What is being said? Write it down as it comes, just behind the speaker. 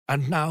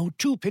And now,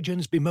 two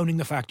pigeons bemoaning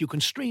the fact you can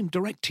stream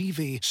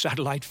DirecTV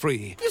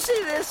satellite-free. You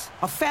see this?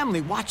 A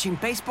family watching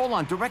baseball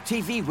on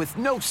DirecTV with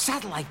no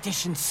satellite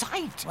dish in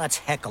sight. Let's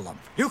heckle them.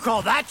 You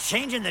call that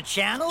changing the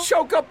channel?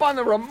 Choke up on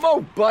the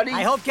remote, buddy.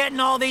 I hope getting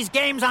all these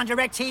games on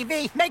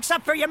DirecTV makes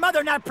up for your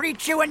mother not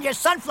pre-chewing your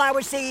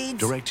sunflower seeds.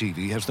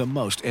 DirecTV has the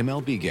most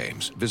MLB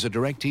games. Visit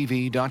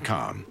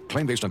DirecTV.com.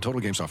 Claim based on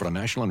total games offered on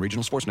national and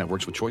regional sports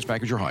networks with choice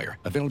package or higher.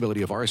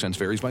 Availability of RSNs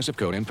varies by zip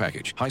code and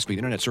package. High-speed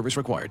internet service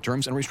required.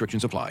 Terms and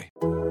restrictions apply.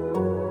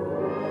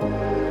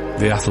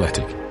 The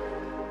Athletic.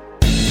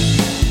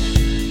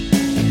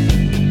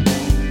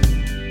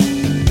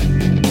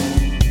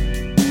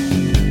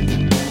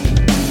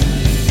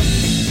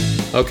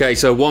 Okay,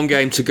 so one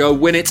game to go.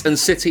 Win it, and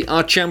City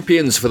are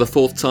champions for the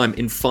fourth time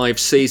in 5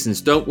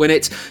 seasons. Don't win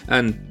it,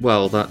 and,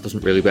 well, that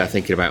doesn't really bear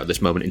thinking about at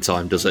this moment in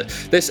time, does it?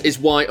 This is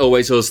Why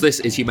Always Us. This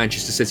is your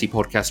Manchester City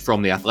podcast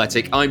from The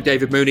Athletic. I'm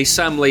David Mooney.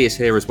 Sam Lee is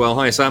here as well.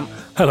 Hi, Sam.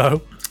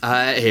 Hello.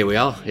 Here we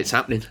are. It's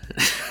happening.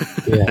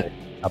 Yeah,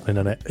 it's happening,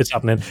 isn't it? It's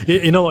happening.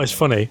 You know what is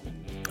funny?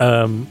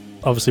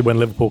 Obviously, when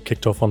Liverpool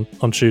kicked off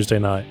on Tuesday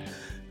night,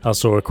 I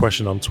saw a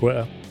question on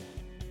Twitter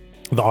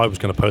that I was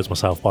going to pose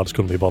myself, but I just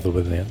couldn't be bothered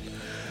with it in the end.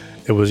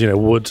 It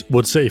was,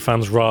 would City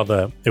fans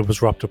rather it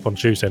was wrapped up on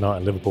Tuesday night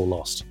and Liverpool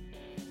lost,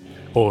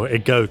 or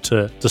it go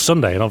to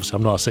Sunday? And obviously,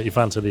 I'm not a City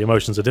fan, so the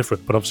emotions are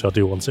different. But obviously, I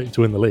do want City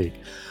to win the league.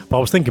 But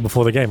I was thinking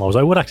before the game,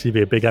 it would actually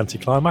be a big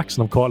anti-climax,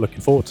 and I'm quite looking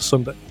forward to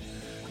Sunday.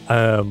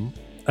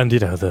 And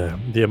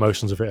the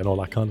emotions of it and all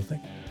that kind of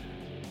thing.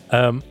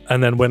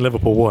 And then when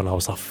Liverpool won, I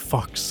was like,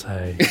 "Fuck's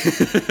sake!"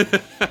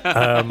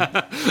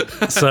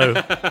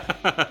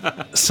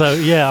 So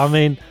yeah, I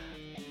mean,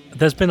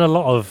 there's been a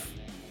lot of.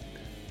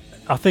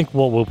 I think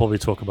what we'll probably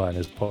talk about in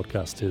this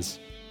podcast is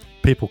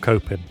people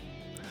coping.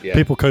 Yeah.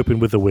 People coping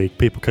with the week,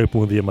 people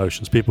coping with the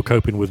emotions, people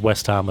coping with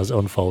West Ham as it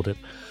unfolded.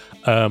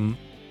 And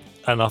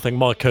I think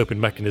my coping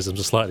mechanisms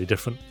are slightly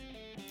different.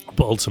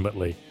 But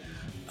ultimately,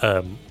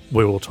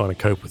 we're all trying to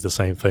cope with the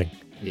same thing,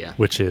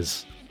 which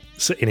is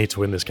City need to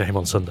win this game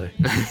on Sunday.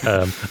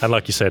 And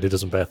like you said, it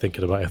doesn't bear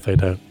thinking about if they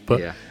don't.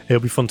 But it'll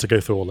be fun to go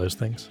through all those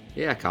things.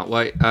 Yeah, I can't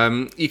wait.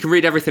 You can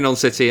read everything on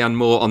City and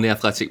more on The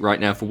Athletic right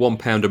now for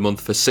 £1 a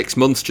month for 6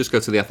 months. Just go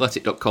to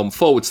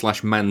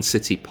theathletic.com/Man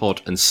City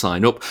Pod and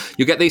sign up.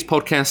 You'll get these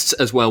podcasts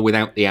as well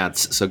without the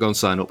ads. So go and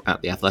sign up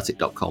at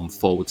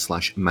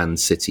theathletic.com/Man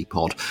City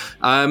Pod.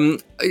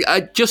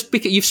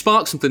 You've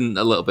sparked something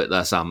a little bit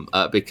there, Sam,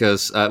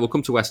 because we'll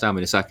come to West Ham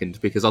in a second,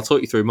 because I'll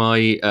talk you through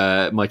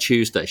my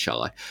Tuesday,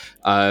 shall I?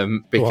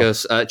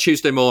 Because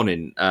Tuesday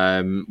morning,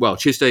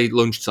 Tuesday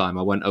lunchtime,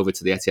 I went over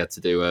to the Etihad to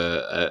do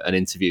an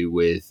interview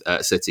with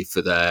City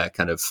for their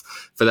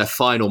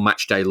final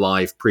match day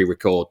live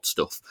pre-record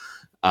stuff.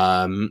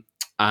 And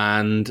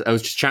I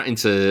was just chatting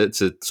to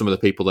some of the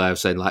people there,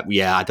 saying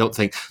I don't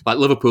think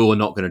Liverpool are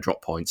not going to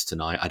drop points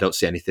tonight. I don't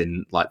see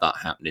anything like that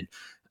happening.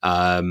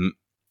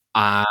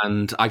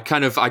 And I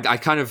kind of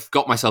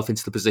got myself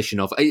into the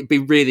position of it'd be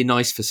really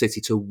nice for City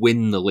to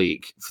win the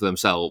league for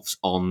themselves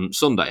on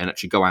Sunday and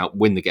actually go out,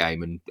 win the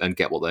game, and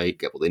get what they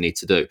need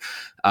to do.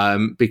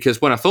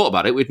 Because when I thought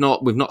about it, we've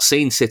not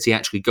seen City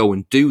actually go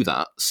and do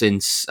that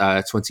since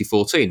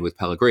 2014 with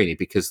Pellegrini,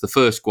 because the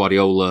first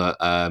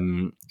Guardiola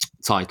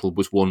title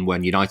was won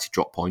when United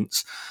dropped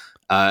points.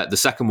 The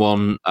second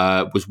one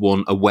was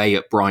won away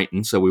at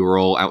Brighton, so we were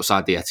all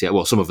outside the Etihad.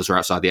 Well, some of us were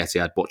outside the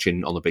Etihad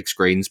watching on the big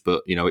screens,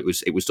 but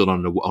it was done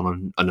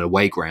on an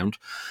away ground.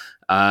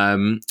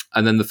 And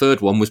then the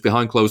third one was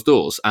behind closed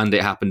doors, and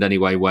it happened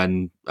anyway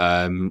when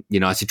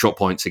United dropped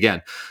points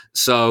again.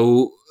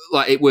 So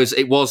it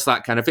was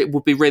that kind of. It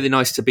would be really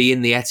nice to be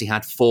in the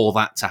Etihad for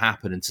that to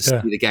happen and to see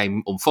the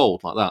game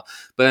unfold like that.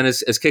 But then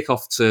as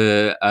kickoff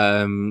to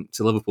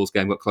Liverpool's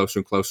game got closer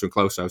and closer and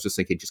closer, I was just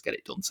thinking, just get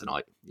it done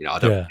tonight. I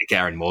don't really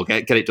care anymore.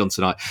 Get it done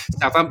tonight.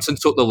 Southampton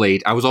took the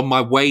lead. I was on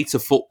my way to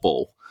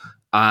football,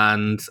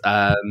 and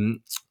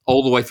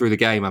all the way through the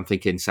game, I'm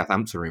thinking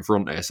Southampton are in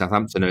front here.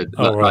 Southampton are,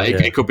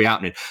 it could be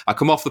happening. I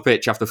come off the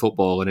pitch after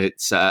football, and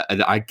it's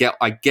and I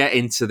get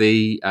into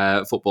the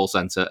football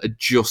centre at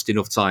just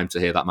enough time to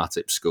hear that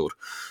Matip scored.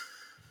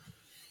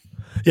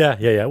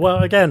 Yeah. Well,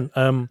 again,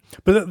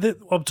 but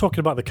I'm talking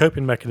about the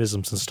coping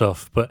mechanisms and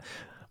stuff. But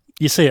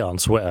you see it on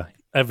Twitter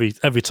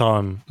every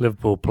time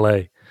Liverpool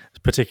play,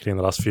 particularly in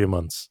the last few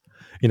months.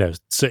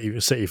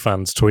 City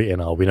fans tweeting,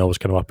 "Oh, we know what's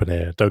going to happen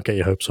here. Don't get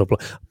your hopes up."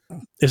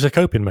 It's a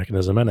coping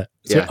mechanism, isn't it?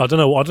 So I don't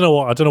know what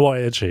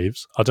it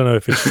achieves. I don't know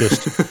if it's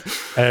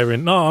just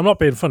airing. No, I'm not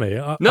being funny.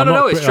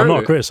 No, it's true. I'm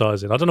not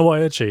criticising. I don't know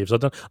what it achieves.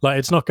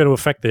 It's not going to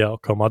affect the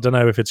outcome. I don't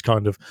know if it's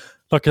kind of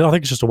I think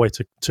it's just a way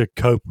to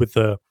cope with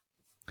the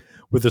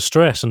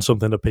stress and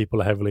something that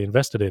people are heavily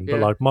invested in.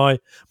 Yeah.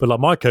 But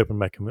my coping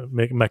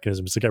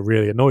mechanism is to get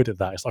really annoyed at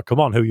that. It's like, come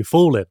on, who are you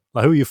fooling? Who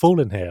are you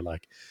fooling here?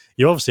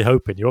 You're obviously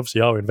hoping, you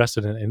obviously are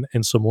invested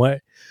in some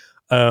way.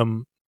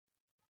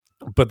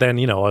 But then,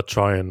 I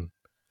try and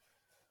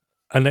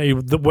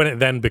when it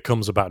then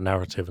becomes about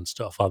narrative and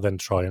stuff, I then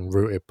try and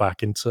root it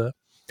back into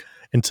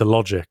into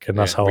logic, and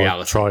that's how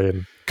reality. I try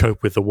and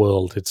cope with the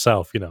world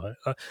itself.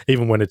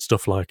 Even when it's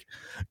stuff like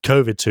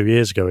COVID 2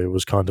 years ago, it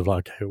was kind of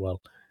like, okay,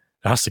 well,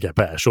 it has to get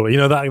better, surely.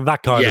 That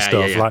kind of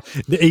stuff.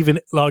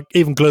 Like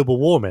even global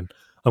warming,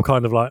 I'm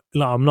kind of like,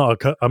 no, I'm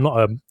not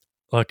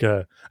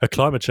a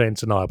climate change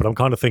denier, but I'm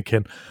kind of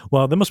thinking,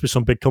 well, there must be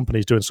some big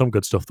companies doing some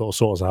good stuff that will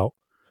sort us out,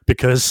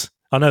 because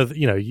I know that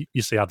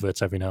you see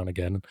adverts every now and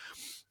again,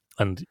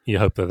 and you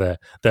hope that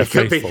they're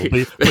faithful.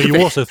 But you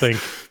also think,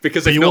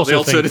 because if not, the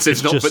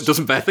alternative's not, but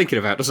doesn't bear thinking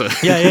about, does it?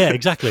 Yeah,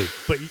 exactly.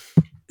 But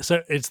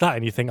so it's that,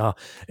 and you think,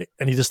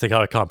 and you just think,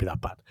 it can't be that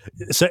bad.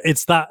 So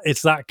it's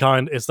that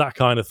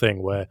kind of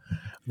thing where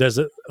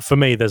for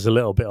me there's a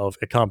little bit of,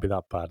 it can't be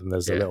that bad, and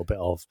there's a little bit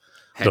of,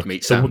 look,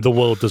 the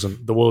world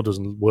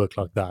doesn't work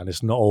like that, and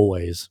it's not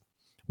always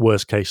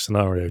worst case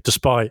scenario,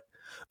 despite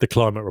the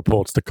climate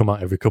reports that come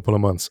out every couple of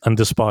months, and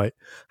despite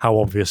how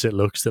obvious it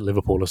looks that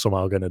Liverpool are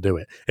somehow going to do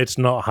it. It's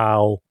not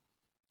how,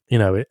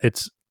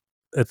 this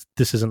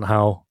isn't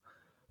how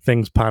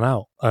things pan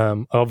out.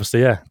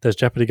 Obviously, there's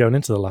jeopardy going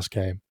into the last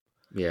game.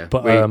 Yeah,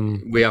 but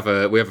we have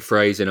a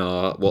phrase in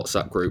our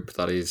WhatsApp group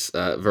that is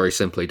very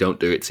simply,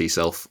 don't do it to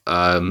yourself.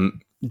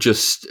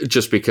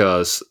 Just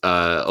because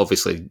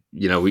obviously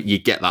you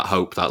get that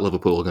hope that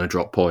Liverpool are going to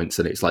drop points,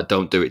 and it's like,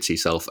 don't do it to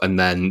yourself. And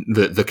then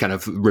the kind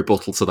of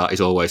rebuttal to that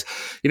is always,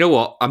 you know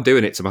what, I'm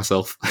doing it to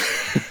myself.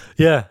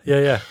 yeah.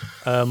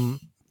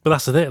 But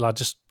that's the thing, like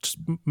just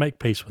make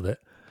peace with it,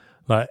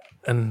 like,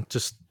 and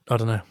just, I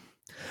don't know,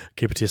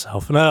 keep it to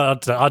yourself. No,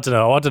 I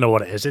don't know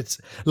what it is. It's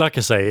like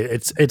I say,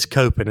 it's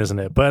coping, isn't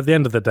it? But at the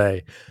end of the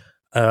day,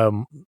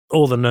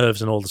 all the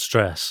nerves and all the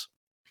stress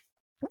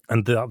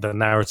and the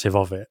narrative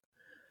of it,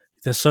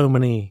 there's so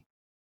many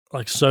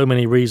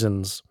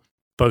reasons,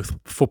 both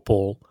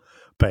football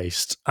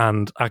based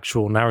and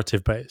actual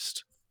narrative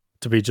based,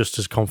 to be just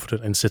as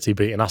confident in City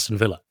beating Aston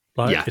Villa.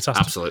 Like, yeah,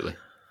 absolutely.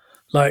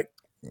 Like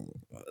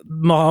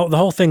the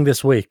whole thing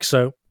this week.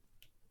 So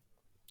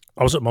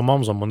I was at my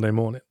mum's on Monday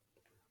morning,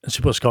 and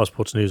she put Sky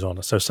Sports News on.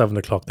 So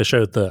 7:00, they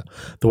showed the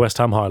West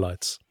Ham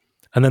highlights,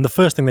 and then the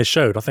first thing they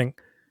showed, I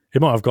think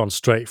it might have gone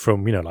straight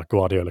from like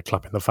Guardiola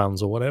clapping the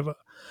fans or whatever,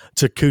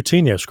 to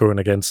Coutinho scoring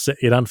against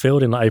City at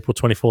Anfield in April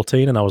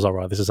 2014, and I was like,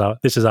 right, this is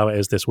how it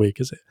is this week,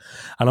 is it?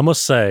 And I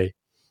must say,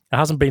 it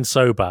hasn't been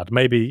so bad.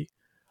 Maybe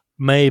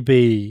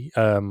media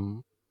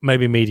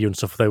and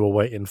stuff, they were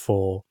waiting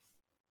for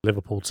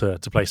Liverpool to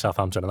play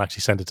Southampton and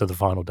actually send it to the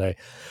final day,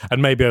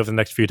 and maybe over the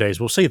next few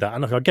days we'll see that.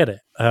 And look, I get it,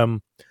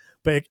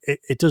 but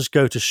it does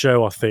go to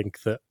show, I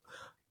think, that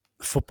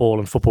football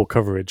and football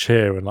coverage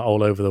here and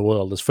all over the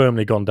world has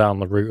firmly gone down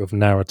the route of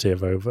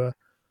narrative over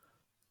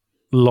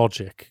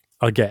logic,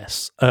 I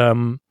guess.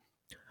 And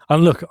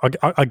look,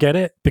 I get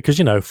it, because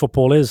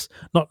football is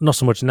not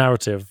so much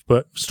narrative,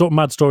 but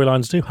mad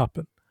storylines do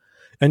happen,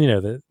 and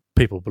that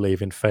people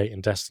believe in fate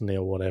and destiny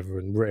or whatever,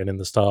 and written in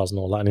the stars and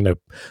all that. And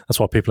that's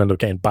why people end up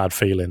getting bad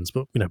feelings.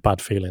 But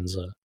bad feelings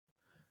are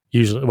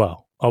usually,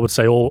 well, I would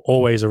say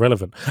always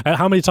irrelevant.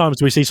 How many times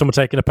do we see someone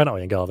taking a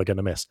penalty and go, they're going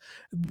to miss,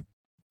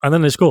 and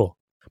then they score?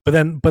 But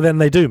then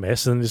they do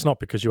miss, and it's not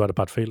because you had a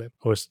bad feeling,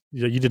 or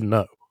you didn't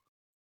know.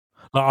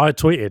 Like, I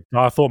tweeted,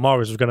 I thought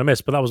Mahrez was going to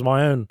miss, but that was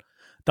my own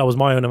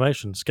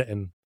emotions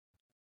getting,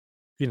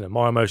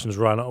 my emotions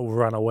ran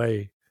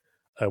away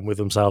with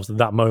themselves at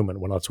that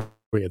moment when I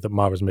tweeted that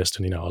Mahrez missed,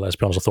 and let's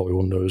be honest, I thought we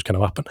wouldn't know it was going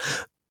to happen.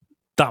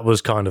 That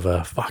was kind of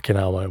a fucking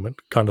hell moment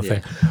kind of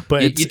thing.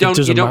 But you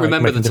don't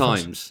remember the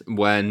times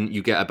when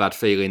you get a bad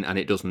feeling and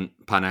it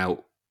doesn't pan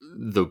out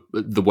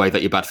the way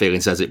that your bad feeling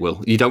says it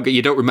will. You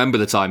don't remember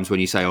the times when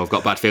you say, "Oh, I've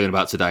got a bad feeling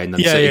about today," and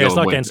then it's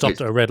like getting stopped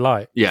at a red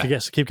light. Yeah,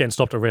 keep getting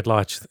stopped at a red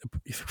light.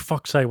 For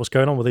fuck's sake, what's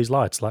going on with these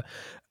lights? Like,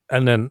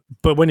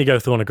 but when you go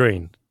through on a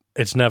green,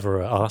 it's never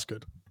that's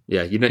good.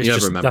 Yeah, you never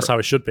remember. That's how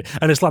it should be,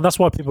 and it's like that's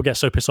why people get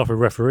so pissed off with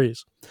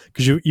referees,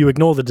 because you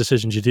ignore the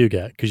decisions you do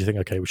get because you think,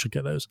 okay, we should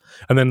get those,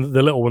 and then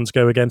the little ones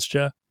go against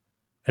you,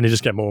 and you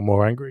just get more and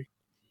more angry,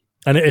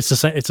 and it's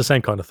the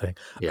same kind of thing.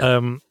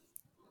 Yeah.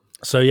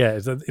 So yeah,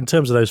 in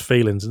terms of those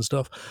feelings and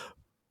stuff,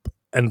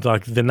 and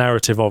like the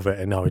narrative of it,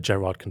 and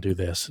Gerrard can do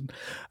this,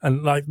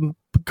 and like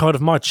kind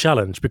of my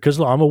challenge, because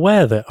look, I'm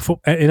aware that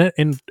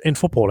in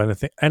football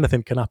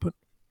anything can happen.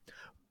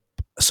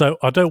 So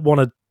I don't want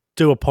to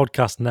do a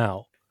podcast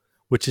now,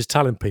 which is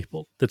telling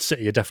people that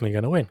City are definitely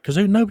going to win, because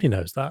nobody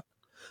knows that.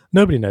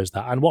 Nobody knows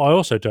that. And what I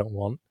also don't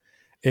want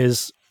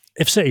is,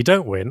 if City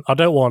don't win, I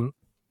don't want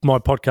my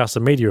podcast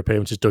and media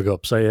appearances dug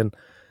up saying,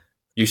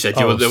 you said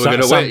they were going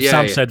to win.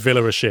 Sam said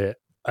Villa are shit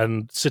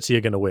and City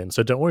are going to win,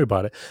 so don't worry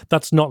about it.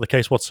 That's not the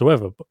case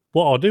whatsoever. But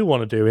what I do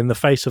want to do, in the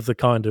face of the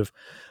kind of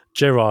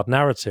Gerrard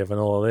narrative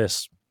and all of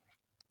this,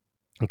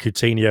 and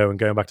Coutinho and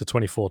going back to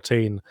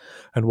 2014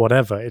 and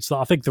whatever, it's that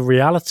I think the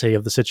reality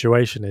of the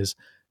situation is,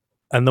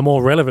 and the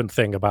more relevant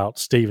thing about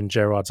Steven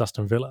Gerrard's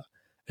Aston Villa,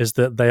 is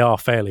that they are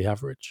fairly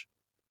average.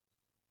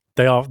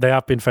 They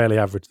have been fairly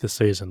average this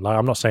season. Like,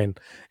 I'm not saying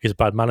he's a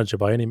bad manager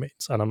by any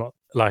means, and I'm not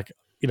like,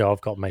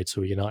 I've got mates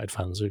who are United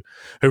fans who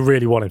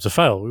really want him to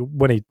fail.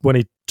 When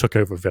he took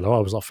over Villa, I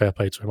was like, fair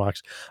play to him. I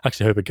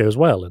actually hope it goes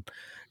well. And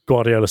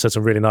Guardiola said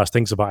some really nice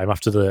things about him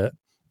after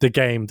the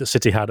game that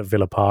City had at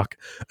Villa Park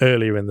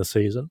earlier in the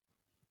season.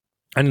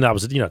 And that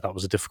was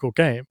a difficult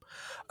game.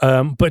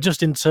 But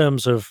just in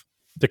terms of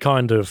the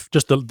kind of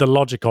just the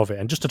logic of it,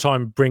 and just to try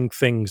and bring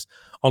things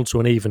onto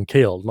an even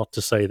keel, not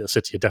to say that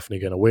City are definitely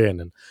going to win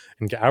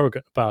and get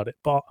arrogant about it,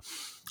 but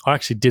I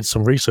actually did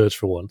some research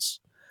for once,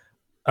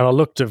 and I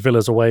looked at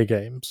Villa's away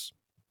games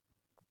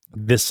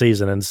this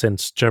season and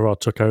since Gerrard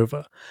took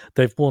over.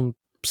 They've won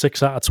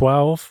 6 out of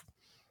 12,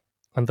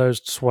 and those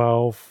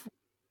 12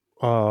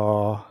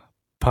 are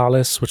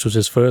Palace, which was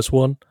his first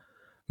one,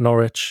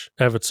 Norwich,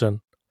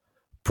 Everton,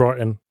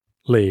 Brighton,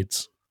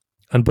 Leeds,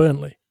 and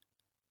Burnley.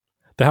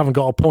 They haven't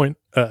got a point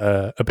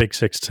at a Big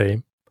Six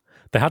team.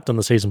 They had done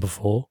the season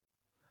before,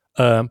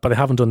 but they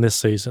haven't done this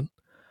season.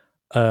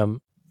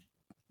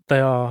 They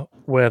are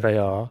where they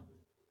are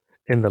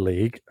in the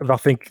league. I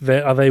think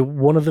are they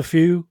one of the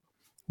few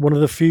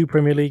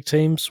Premier League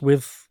teams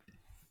with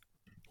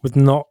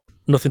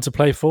nothing to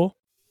play for.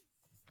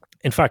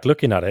 In fact,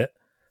 looking at it,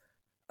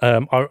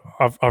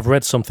 I've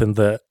read something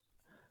that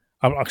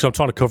I'm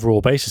trying to cover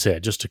all bases here,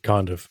 just to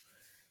kind of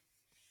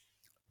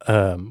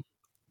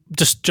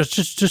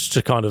just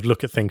to kind of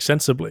look at things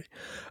sensibly,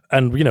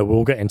 and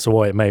we'll get into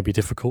why it may be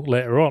difficult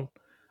later on.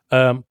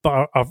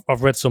 But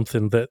I've read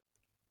something that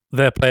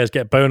their players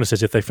get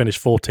bonuses if they finish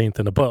 14th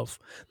and above.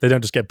 They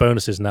don't just get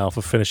bonuses now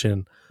for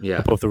finishing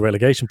above the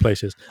relegation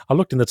places. I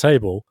looked in the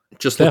table.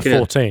 They're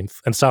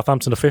 14th and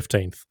Southampton are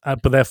 15th,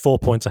 but they're 4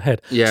 points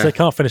ahead. Yeah. So they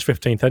can't finish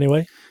 15th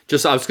anyway.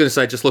 I was going to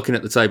say, just looking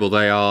at the table,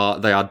 they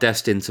are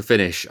destined to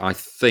finish, I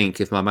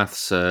think, if my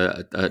maths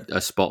are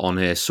spot on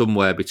here,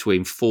 somewhere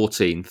between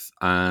 14th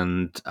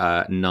and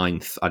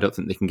 9th. I don't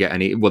think they can get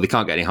any... Well, they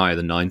can't get any higher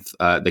than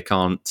 9th. They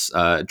can't...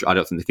 I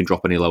don't think they can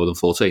drop any lower than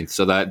 14th.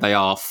 So they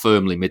are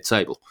firmly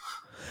mid-table.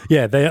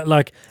 Yeah, they are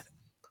like...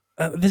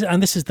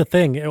 this is the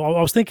thing. I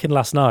was thinking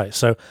last night,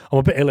 so I'm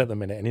a bit ill at the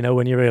minute, and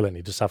when you're ill and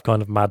you just have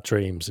kind of mad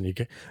dreams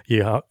and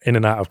you're in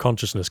and out of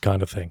consciousness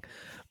kind of thing.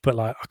 But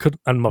like I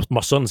couldn't, and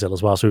my son's ill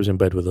as well, so he was in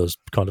bed with us,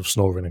 kind of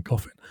snoring and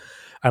coughing,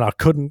 and I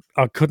couldn't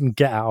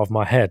get out of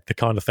my head the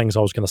kind of things I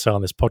was going to say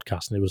on this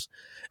podcast, and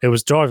it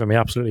was driving me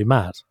absolutely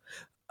mad.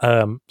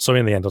 So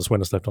in the end, I just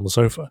went and slept on the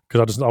sofa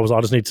because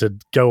I just need to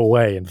go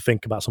away and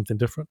think about something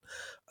different.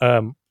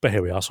 But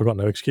here we are, so I've got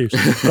no excuse.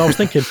 But I was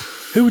thinking,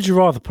 who would you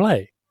rather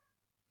play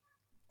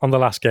on the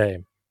last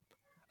game,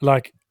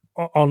 like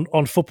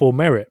on football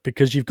merit?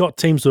 Because you've got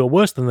teams that are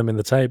worse than them in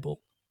the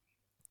table,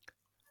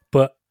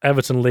 but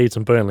Everton, Leeds,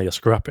 and Burnley are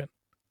scrapping.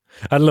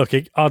 And look,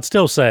 I'd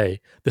still say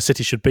the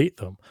City should beat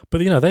them, but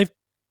they've.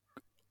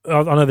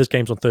 I know there's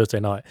games on Thursday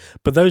night,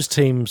 but those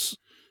teams,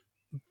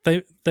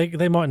 they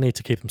might need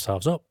to keep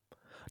themselves up,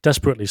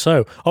 desperately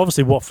so.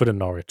 Obviously, Watford and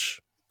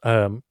Norwich.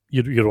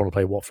 You'd want to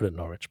play Watford and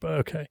Norwich, but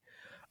okay.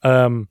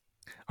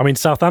 I mean,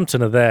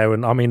 Southampton are there,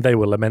 and they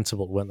were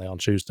lamentable, weren't they, on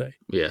Tuesday?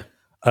 Yeah.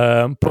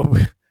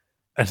 But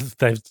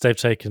they've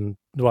taken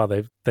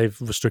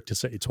they've restricted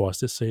City twice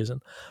this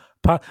season,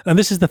 and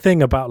this is the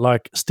thing about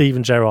like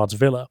Steven Gerrard's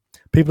Villa.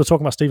 People are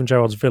talking about Steven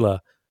Gerrard's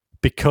Villa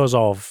because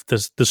of the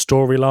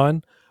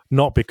storyline,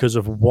 not because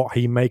of what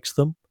he makes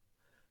them.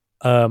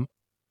 And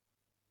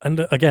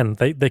again,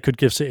 they could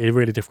give City a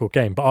really difficult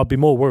game, but I'd be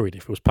more worried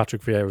if it was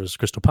Patrick Vieira's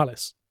Crystal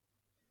Palace.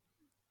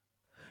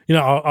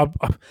 Given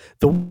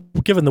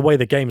the way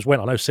the games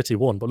went, I know City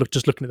won, but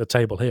just looking at the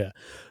table here,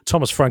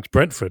 Thomas Frank's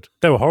Brentford,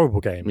 they were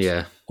horrible games.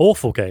 Yeah.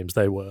 Awful games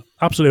they were.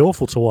 Absolutely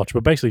awful to watch,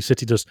 but basically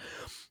City just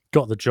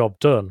got the job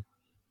done.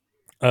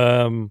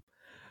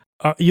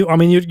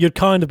 You'd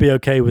kind of be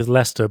okay with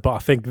Leicester, but I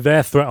think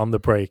their threat on the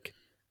break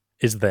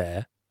is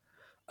there.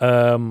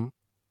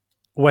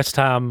 West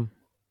Ham...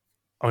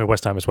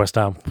 West Ham is West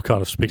Ham.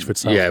 Kind of speaks for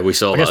itself. Yeah, we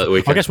saw that at the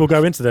weekend. I guess we'll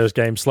go into those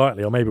games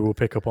slightly, or maybe we'll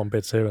pick up on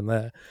bits here and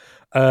there.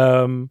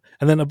 And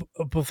then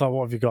above that,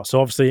 what have you got?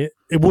 So obviously,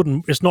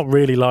 it's not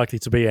really likely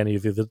to be any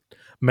of the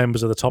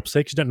members of the top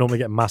six. You don't normally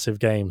get massive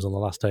games on the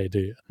last day, do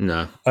you?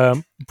 No.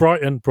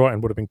 Brighton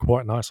would have been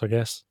quite nice, I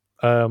guess.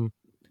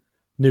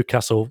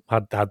 Newcastle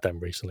had them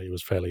recently. It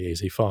was fairly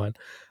easy, fine.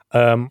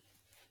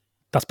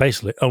 That's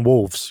basically, and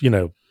Wolves,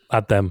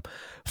 had them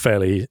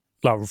fairly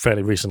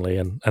recently,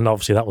 and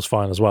obviously that was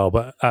fine as well.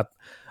 But at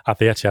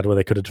the Etihad, where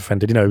they could have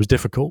defended, it was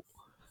difficult.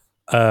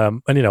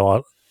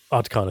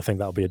 I'd kind of think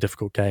that would be a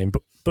difficult game.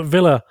 But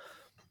Villa,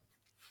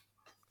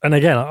 and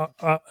again,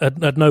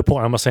 at no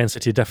point am I saying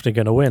City are definitely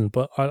going to win.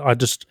 But I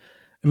just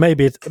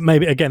maybe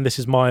again, this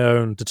is my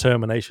own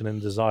determination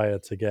and desire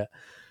to get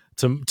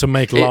to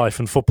make life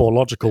and football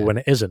logical when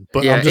it isn't.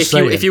 But yeah, I'm just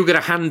saying, if you were going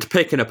to hand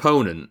pick an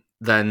opponent,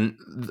 then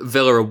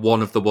Villa are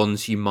one of the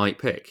ones you might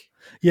pick.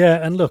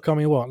 Yeah, and look,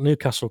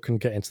 Newcastle can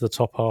get into the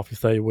top half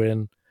if they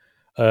win.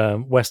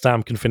 West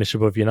Ham can finish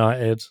above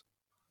United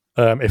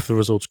if the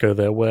results go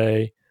their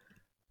way.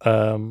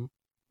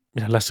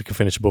 Leicester can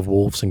finish above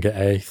Wolves and get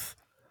 8th.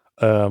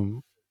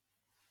 I'm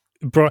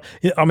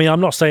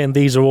not saying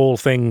these are all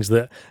things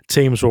that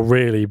teams will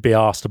really be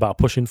asked about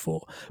pushing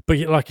for, but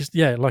like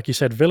you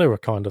said, Villa are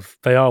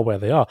they are where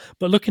they are.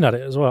 But looking at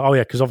it as well,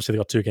 because obviously they've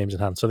got 2 games in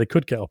hand, so they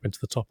could get up into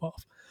the top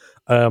half.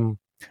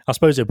 I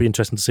suppose it'll be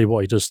interesting to see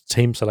what he does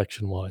team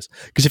selection wise.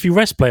 Because if he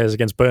rests players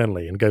against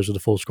Burnley and goes with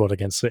a full squad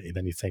against City,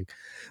 then you think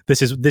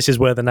this is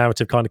where the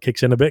narrative kind of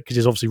kicks in a bit, because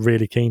he's obviously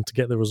really keen to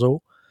get the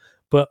result.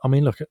 But I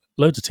mean, look,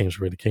 loads of teams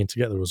are really keen to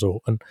get the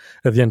result, and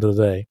at the end of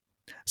the day,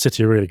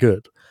 City are really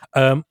good.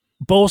 But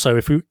also,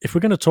 if we're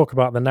going to talk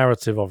about the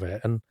narrative of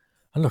it, and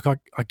look, I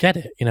get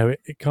it. You know,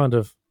 it kind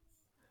of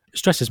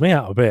stresses me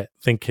out a bit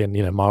thinking,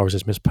 you know,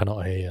 Mahrez' missed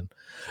penalty and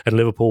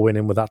Liverpool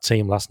winning with that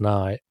team last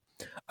night,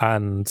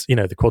 and you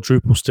know the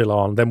quadruple still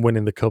on, them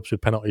winning the cups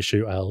with penalty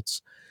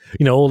shootouts.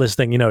 You know, all this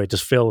thing. You know, it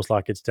just feels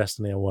like it's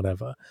destiny or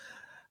whatever.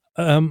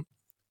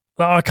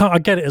 I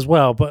get it as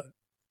well, but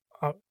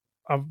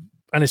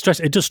and it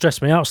does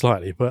stress me out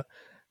slightly, but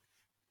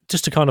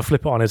just to kind of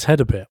flip it on its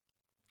head a bit,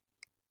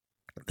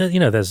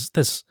 you know,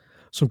 there's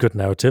some good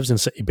narratives in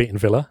City beating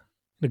Villa.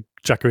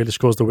 Jack Grealish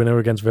scores the winner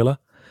against Villa,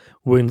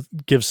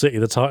 gives City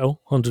the title,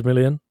 100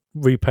 million,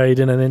 repaid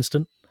in an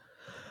instant.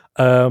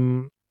 There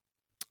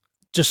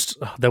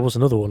was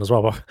another one as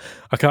well, but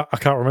I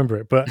can't remember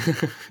it. But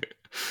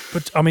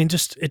but I mean,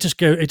 it just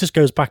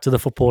goes back to the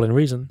footballing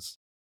reasons.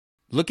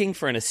 Looking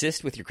for an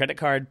assist with your credit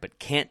card but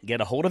can't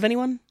get a hold of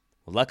anyone?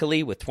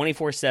 Luckily, with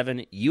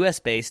 24/7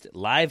 US-based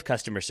live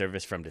customer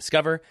service from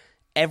Discover,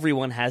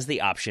 everyone has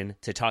the option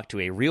to talk to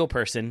a real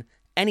person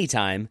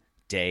anytime,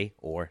 day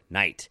or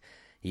night.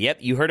 Yep,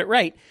 you heard it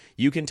right.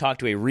 You can talk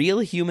to a real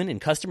human in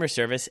customer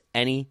service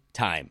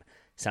anytime.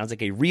 Sounds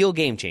like a real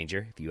game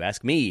changer, if you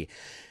ask me.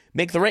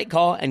 Make the right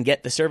call and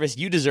get the service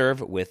you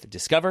deserve with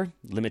Discover.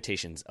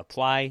 Limitations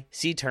apply.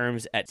 See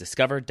terms at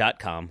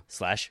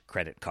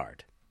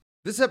discover.com/creditcard.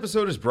 This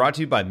episode is brought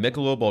to you by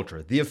Michelob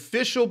Ultra, the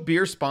official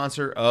beer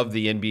sponsor of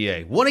the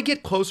NBA. Want to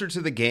get closer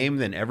to the game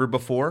than ever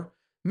before?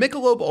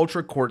 Michelob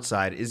Ultra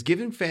Courtside is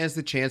giving fans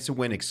the chance to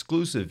win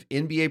exclusive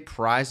NBA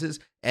prizes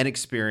and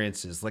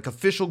experiences like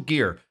official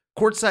gear,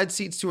 courtside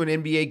seats to an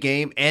NBA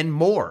game, and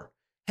more.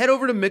 Head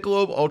over to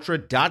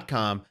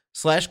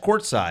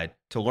MichelobUltra.com/courtside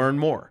to learn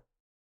more.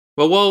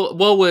 Well,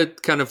 while we're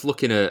kind of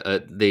looking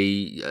at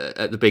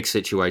the big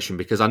situation,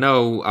 because I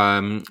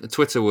know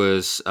Twitter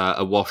was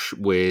awash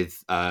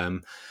with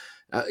kind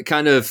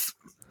of,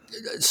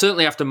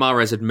 certainly after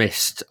Mahrez had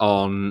missed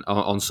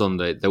on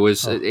Sunday, there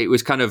was it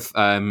was kind of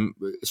some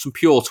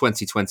pure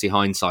 2020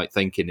 hindsight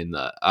thinking in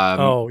there,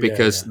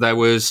 because there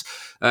was.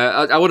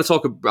 I want to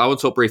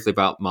talk briefly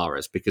about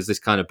Mahrez, because this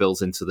kind of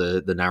builds into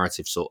the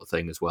narrative sort of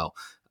thing as well.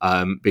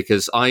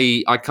 Because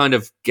I kind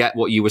of get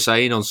what you were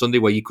saying on Sunday,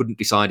 where you couldn't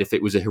decide if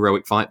it was a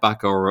heroic fight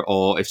back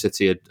or if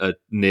City had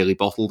nearly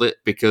bottled it,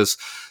 because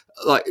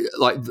like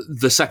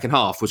the second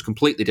half was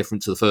completely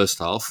different to the first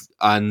half,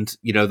 and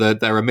you know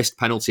they're a missed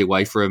penalty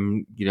away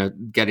from, you know,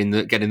 getting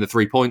the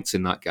 3 points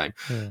in that game.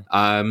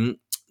 Yeah.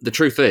 The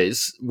truth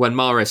is, when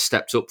Mahrez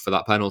stepped up for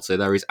that penalty,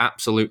 there is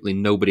absolutely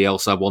nobody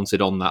else I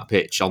wanted on that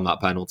pitch on that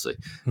penalty.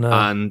 No.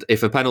 And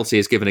if a penalty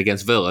is given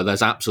against Villa,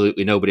 there's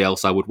absolutely nobody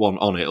else I would want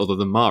on it other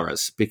than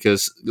Mahrez,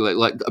 because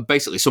like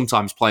basically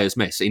sometimes players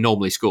miss. He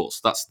normally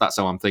scores. That's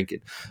how I'm thinking.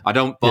 I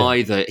don't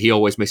buy that he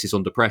always misses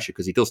under pressure,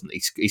 because he doesn't.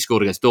 He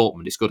scored against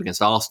Dortmund. He scored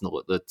against Arsenal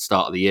at the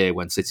start of the year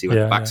when City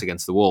went backs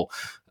against the wall.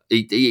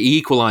 He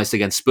equalised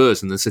against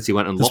Spurs, and then City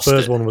went and lost it.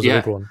 The Spurs one was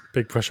a big one,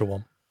 big pressure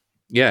one.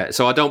 Yeah,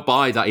 so I don't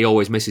buy that he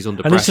always misses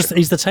under pressure. And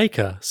he's the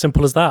taker.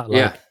 Simple as that.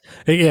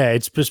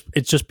 It's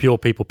just pure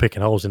people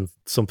picking holes in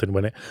something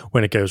when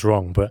it goes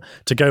wrong. But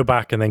to go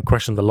back and then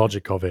question the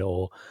logic of it,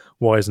 or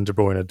why isn't De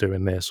Bruyne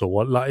doing this, or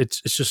what? Like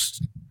it's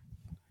just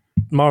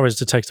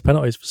Mahrez takes the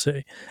penalties for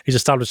City. He's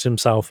established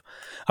himself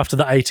after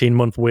that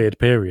 18-month weird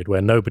period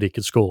where nobody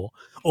could score,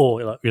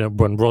 or like, you know,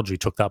 when Rodri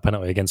took that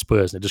penalty against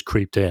Spurs and it just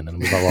creeped in, and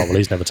was like, well,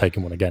 he's never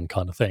taken one again,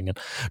 kind of thing. And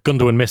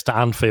Gundogan missed at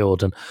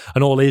Anfield, and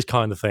all these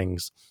kind of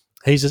things.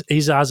 He's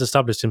has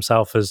established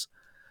himself as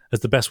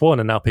the best one,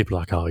 and now people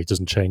are like, oh, he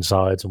doesn't change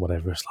sides and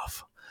whatever. It's like,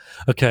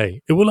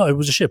 okay, it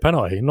was a shit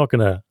penalty. I'm not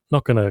gonna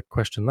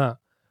question that,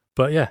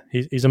 but yeah,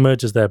 he's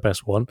emerged as their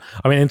best one.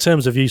 I mean, in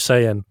terms of you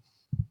saying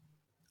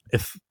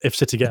if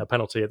City get a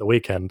penalty at the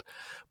weekend,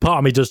 part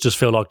of me does just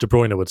feel like De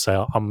Bruyne would say,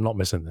 I'm not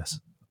missing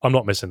this. I'm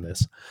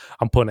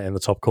putting it in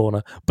the top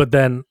corner. But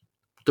then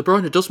De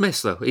Bruyne does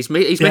miss though. He's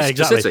missed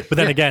exactly. City. But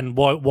then again,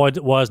 why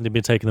hasn't he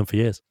been taking them for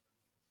years?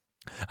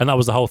 And that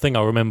was the whole thing.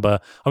 I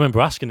remember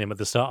asking him at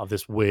the start of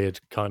this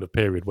weird kind of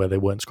period where they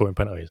weren't scoring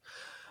penalties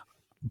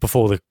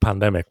before the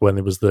pandemic, when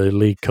it was the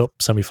League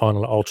Cup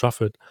semi-final at Old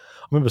Trafford.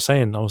 I remember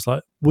saying, I was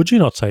like, would you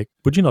not take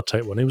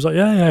one? He was like,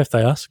 yeah, if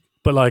they ask.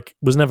 But like,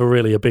 was never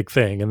really a big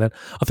thing. And then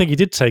I think he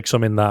did take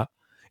some in that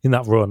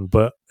run,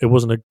 but it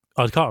wasn't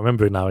I can't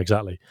remember it now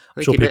exactly.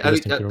 I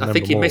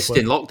think he missed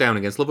in lockdown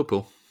against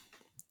Liverpool.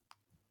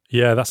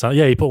 Yeah,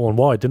 he put one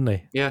wide, didn't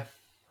he? Yeah.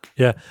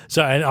 Yeah,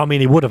 so I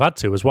mean, he would have had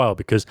to as well,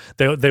 because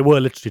they were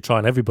literally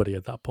trying everybody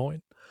at that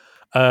point.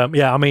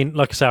 I mean,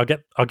 like I say,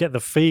 I get the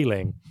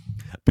feeling,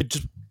 but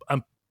just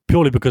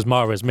purely because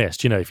Mahrez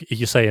missed. You know, if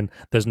you're saying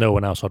there's no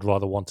one else I'd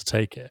rather want to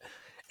take it,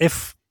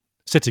 if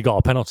City got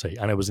a penalty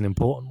and it was an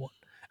important one,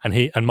 and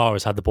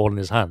Mahrez had the ball in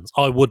his hands,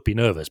 I would be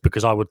nervous,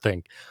 because I would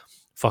think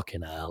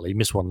fucking hell, he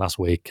missed one last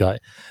week.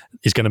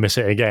 He's going to miss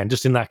it again.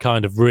 Just in that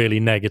kind of really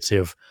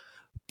negative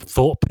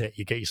thought pit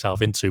you get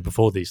yourself into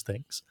before these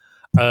things.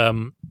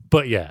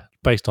 But yeah,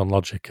 based on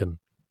logic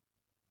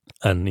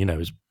and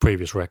his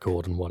previous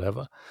record and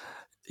whatever,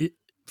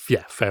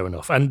 yeah, fair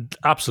enough, and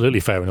absolutely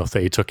fair enough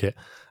that he took it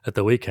at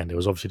the weekend. It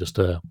was obviously just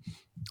a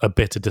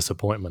bitter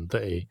disappointment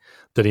that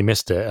he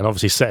missed it, and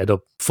obviously set it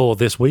up for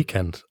this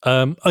weekend.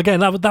 Again,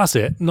 that's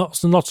it. Not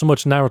so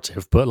much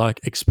narrative, but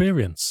like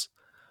experience.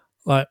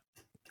 Like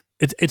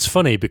it's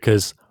funny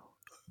because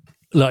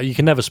like you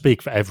can never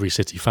speak for every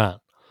City fan,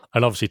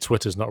 and obviously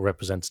Twitter's not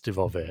representative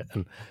of it,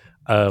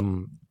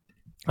 and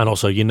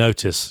also you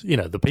notice,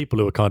 the people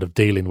who are kind of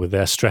dealing with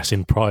their stress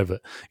in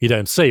private, you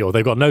don't see, or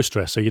they've got no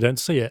stress, so you don't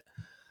see it.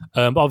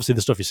 But obviously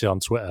the stuff you see on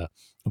Twitter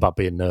about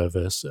being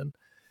nervous and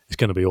it's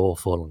going to be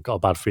awful and got a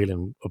bad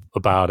feeling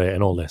about it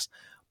and all this.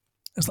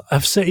 It's like,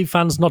 have City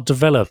fans not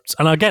developed?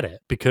 And I get it,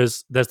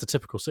 because there's the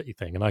typical City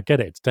thing, and I get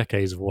it. It's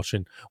decades of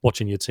watching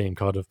your team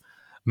kind of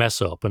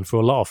mess up. And for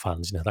a lot of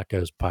fans, that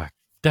goes back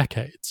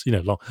decades,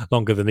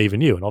 longer than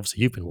even you. And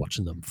obviously you've been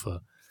watching them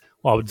for,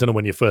 well, I don't know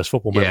when your first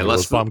football memory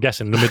was, but I'm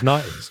guessing in the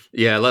mid-90s.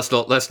 Yeah, let's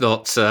not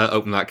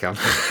open that can.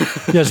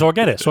 Yeah, so I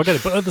get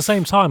it. But at the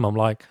same time, I'm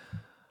like,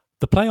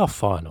 the playoff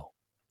final,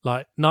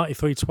 like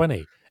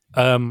 93-20.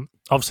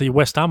 Obviously,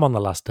 West Ham on the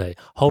last day,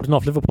 holding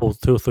off Liverpool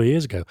 2 or 3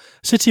 years ago.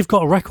 City have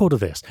got a record of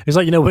this. It's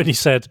like, when you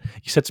said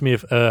to me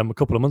a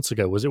couple of months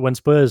ago, was it when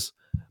Spurs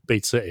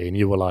beat City, and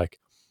you were like,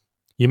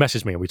 you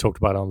messaged me and we talked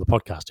about it on the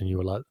podcast, and you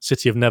were like,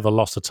 City have never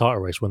lost a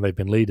title race when they've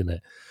been leading it.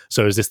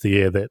 So is this the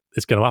year that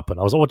it's going to happen?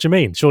 I was like, what do you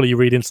mean? Surely you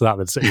read into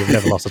that City have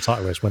never lost a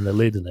title race when they're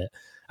leading it,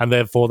 and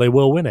therefore they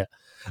will win it.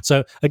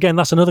 So again,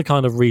 that's another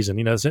kind of reason.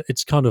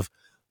 It's kind of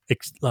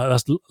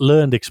that's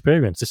learned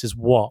experience. This is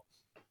what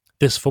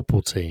this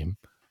football team,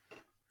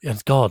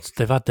 and God,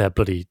 they've had their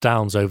bloody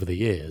downs over the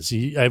years.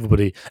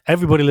 Everybody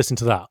listening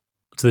to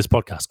this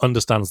podcast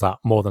understands that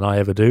more than I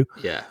ever do.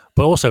 Yeah.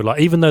 But also,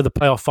 like, even though the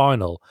playoff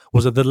final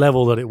was at the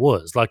level that it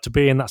was, like, to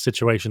be in that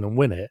situation and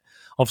win it,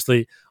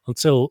 obviously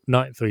until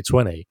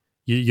 93-20,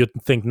 you'd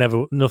think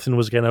nothing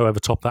was going to ever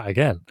top that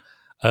again.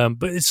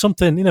 But it's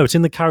something, it's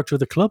in the character of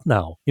the club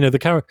now.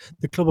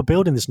 The club are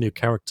building this new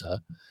character.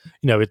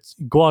 It's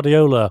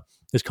Guardiola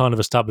is kind of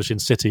establishing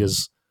City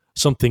as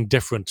something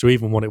different to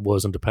even what it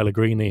was under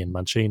Pellegrini and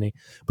Mancini.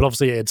 But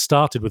obviously it had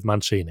started with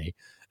Mancini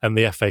and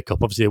the FA Cup.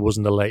 Obviously it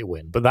wasn't a late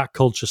win, but that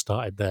culture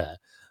started there.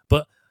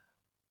 But,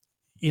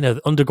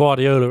 under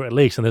Guardiola at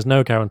least, and there's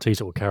no guarantees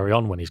it will carry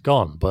on when he's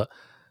gone, but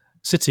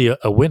City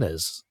are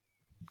winners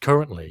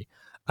currently.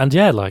 And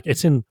yeah, like,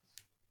 it's in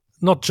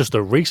not just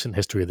a recent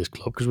history of this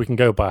club, because we can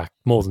go back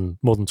more than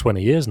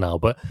 20 years now,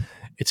 but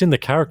it's in the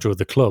character of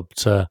the club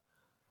to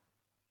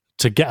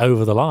get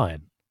over the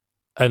line.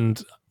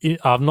 And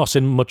I've not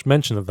seen much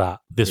mention of that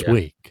this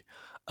week,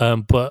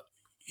 but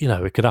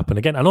it could happen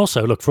again. And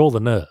also, look, for all the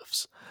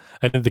nerves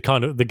and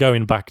the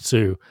going back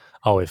to,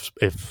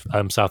 if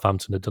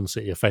Southampton had done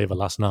City a favour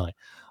last night,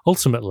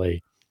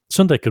 ultimately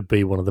Sunday could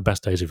be one of the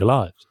best days of your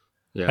lives.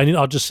 Yeah. And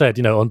I just said,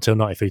 until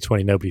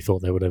 93-20, nobody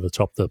thought they would ever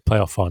top the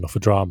playoff final for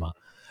drama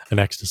and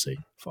ecstasy.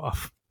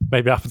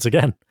 Maybe it happens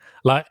again.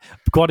 Like,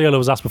 Guardiola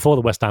was asked before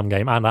the West Ham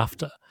game and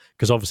after,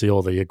 because obviously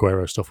all the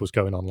Aguero stuff was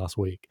going on last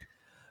week.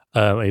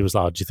 He was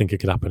like, do you think it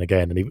could happen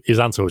again? And his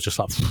answer was just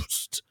like,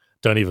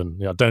 don't even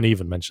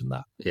mention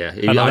that. Yeah.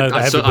 And I know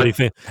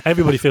that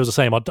everybody feels the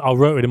same. I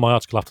wrote it in my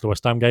article after the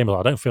West Ham game.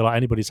 I don't feel like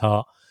anybody's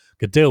heart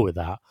could deal with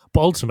that.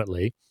 But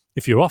ultimately,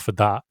 if you're offered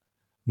that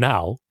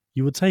now,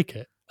 you would take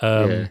it.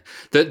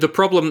 The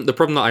problem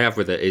that I have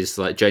with it is,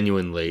 like,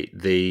 genuinely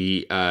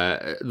the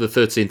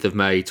 13th of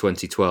May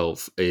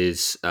 2012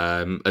 is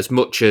as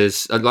much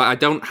as, like, I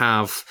don't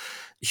have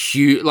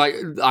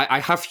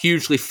I have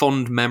hugely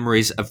fond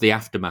memories of the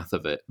aftermath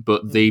of it,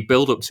 but the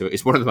build up to it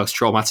is one of the most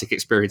traumatic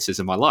experiences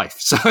in my life.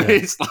 So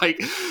it's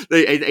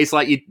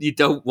like you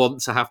don't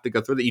want to have to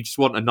go through that. You just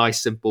want a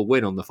nice simple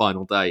win on the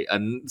final day.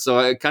 And so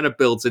it kind of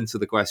builds into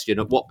the question,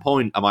 at what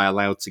point am I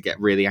allowed to get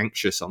really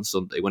anxious on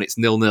Sunday when it's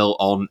 0-0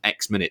 on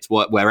X minutes,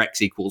 where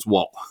X equals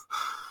what?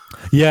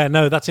 Yeah,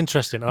 no, that's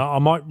interesting. I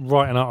might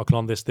write an article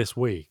on this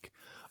week.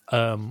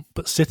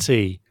 But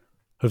City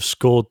have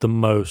scored the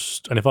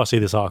most, and if I see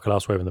this article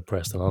elsewhere in the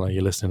press, then I know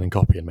you're listening and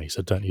copying me,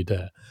 so don't you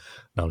dare.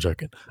 No, I'm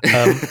joking.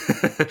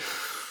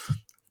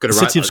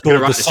 City have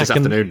scored the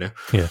second, this afternoon now.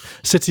 Yeah,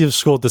 City have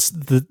scored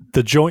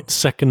the joint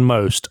second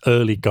most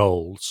early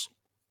goals,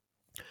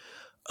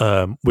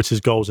 which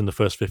is goals in the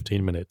first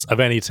 15 minutes of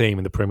any team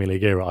in the Premier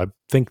League era. I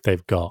think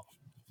they've got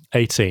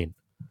 18,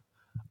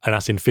 and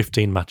that's in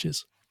 15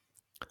 matches.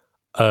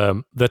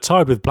 They're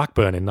tied with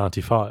Blackburn in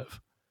 95,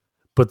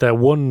 but they're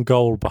one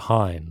goal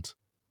behind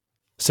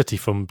City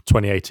from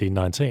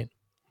 2018-19.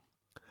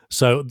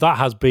 So that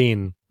has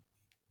been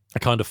a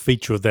kind of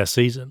feature of their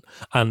season,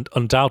 and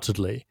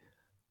undoubtedly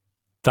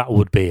that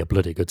would be a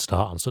bloody good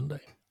start on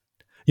Sunday.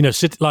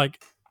 City,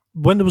 like,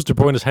 when there was De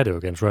Bruyne's header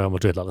against Real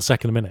Madrid, like the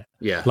second minute,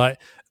 like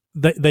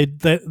they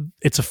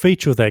it's a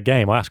feature of their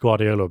game. I asked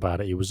Guardiola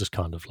about it. He was just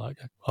kind of like,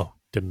 oh,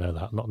 didn't know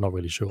that. Not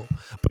really sure.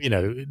 But,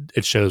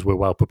 it shows we're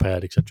well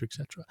prepared, etc.,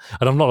 etc.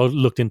 And I've not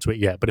looked into it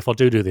yet, but if I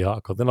do the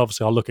article, then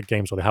obviously I'll look at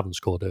games where they haven't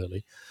scored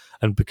early.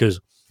 And because,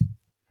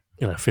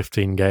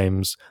 15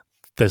 games,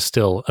 there's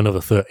still another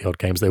 30-odd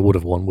games they would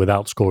have won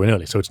without scoring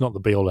early. So it's not the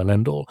be-all and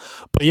end-all.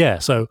 But yeah,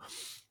 so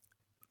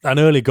an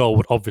early goal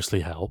would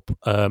obviously help.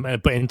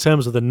 But in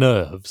terms of the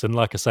nerves, and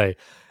like I say,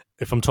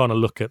 if I'm trying to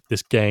look at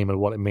this game and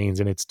what it means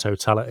in its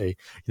totality,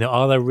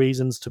 are there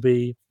reasons to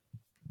be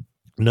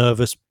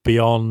nervous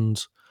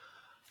beyond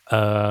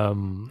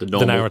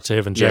the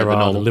narrative and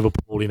Gerrard and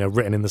Liverpool,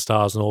 written in the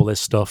stars and all this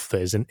stuff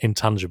that is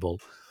intangible?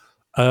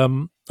 I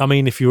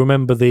mean, if you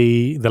remember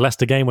the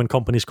Leicester game when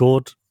Kompany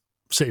scored,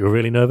 City were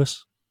really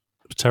nervous.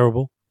 It was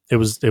terrible. It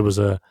was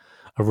a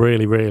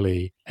really,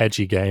 really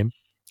edgy game.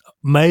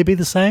 Maybe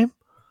the same.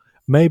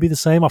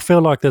 I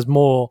feel like there's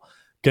more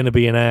going to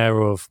be an air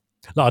of,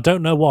 I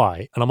don't know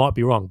why, and I might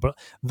be wrong, but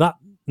that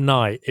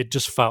night it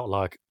just felt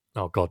like,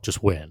 oh God,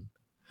 just win.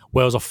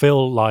 Whereas I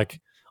feel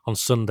like on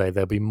Sunday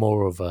there'll be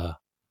more of a,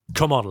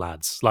 come on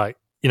lads,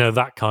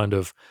 that kind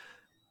of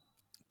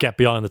get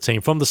behind the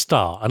team from the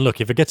start. And look,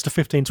 if it gets to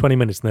 15, 20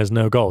 minutes and there's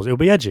no goals, it'll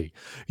be edgy.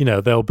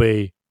 There'll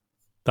be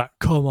that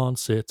come on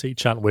City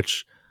chant,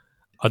 which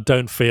I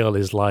don't feel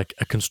is like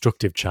a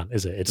constructive chant,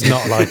 is it? It's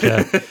not like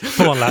a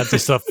come on lads,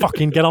 it's a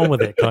fucking get on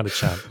with it kind of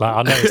chant. Like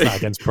I noticed that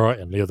against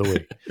Brighton the other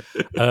week.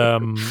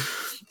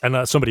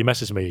 And somebody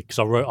messaged me because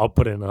I'll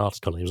put in an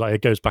article and he was like,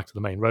 it goes back to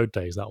the Main Road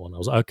days, that one. I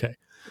was like, okay.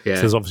 Yeah,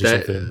 so there's obviously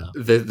something in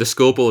that. The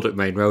scoreboard at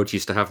Main Road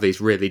used to have these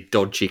really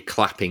dodgy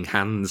clapping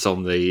hands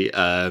on the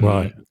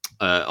right.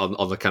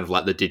 On the kind of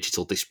like the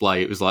digital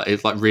display. It was like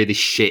really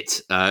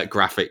shit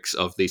graphics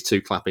of these two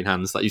clapping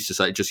hands that used to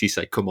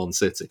say "Come on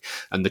City,"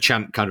 and the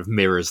chant kind of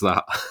mirrors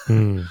that.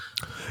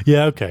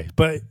 Yeah, okay,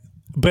 but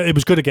it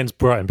was good against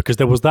Brighton because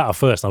there was that at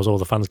first. And I was all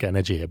the fans getting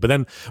edgy here, but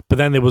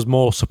then there was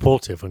more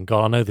supportive. And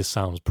God, I know this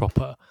sounds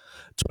proper.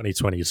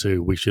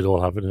 2022, we should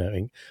all have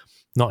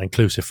not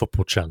inclusive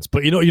football chants,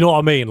 but you know what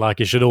I mean.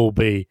 Like it should all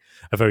be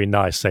a very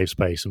nice, safe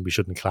space, and we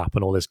shouldn't clap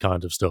and all this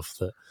kind of stuff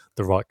that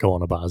the right go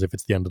on about as if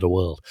it's the end of the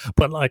world.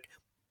 But like,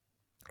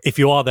 if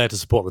you are there to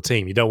support the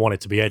team, you don't want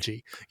it to be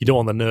edgy. You don't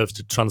want the nerves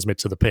to transmit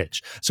to the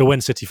pitch. So when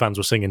City fans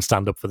were singing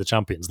 "Stand Up for the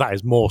Champions," that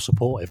is more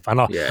supportive,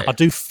 and I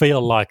do feel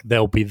like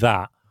there'll be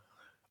that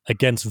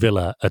against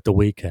Villa at the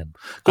weekend.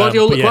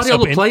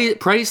 Guardiola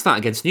praised that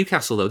against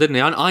Newcastle, though, didn't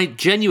he? I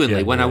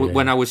genuinely, when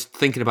I was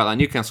thinking about that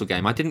Newcastle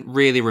game, I didn't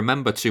really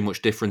remember too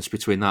much difference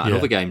between that and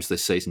other games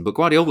this season. But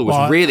Guardiola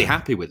was really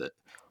happy with it.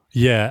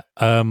 Yeah,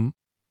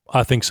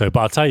 I think so. But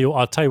I'll tell you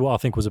what I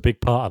think was a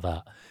big part of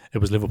that. It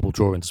was Liverpool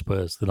drawing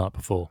Spurs the night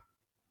before.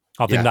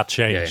 I think that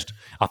changed.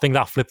 Yeah. I think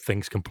that flipped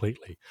things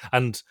completely.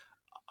 And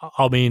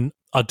I mean,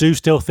 I do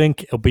still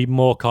think it'll be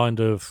more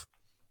kind of,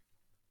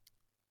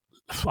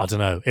 I don't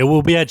know. It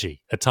will be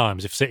edgy at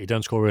times. If City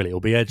don't score early, it'll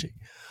be edgy,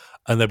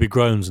 and there'll be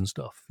groans and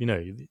stuff.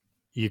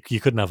 You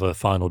couldn't have a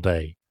final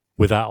day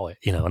without it.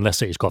 Unless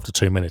City's got after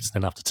 2 minutes,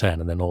 then after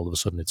 10, and then all of a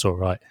sudden it's all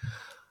right.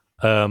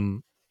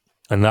 And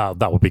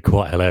that would be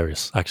quite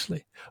hilarious,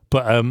 actually.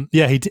 But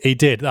he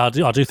did. I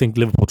do think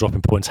Liverpool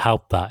dropping points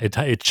helped that.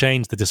 It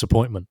changed the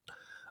disappointment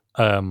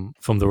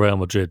from the Real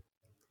Madrid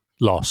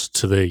loss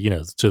to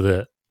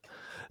the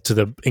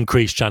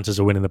increased chances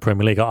of winning the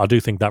Premier League. I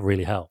do think that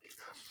really helped.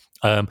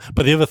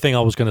 But the other thing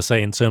I was going to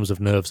say in terms of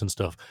nerves and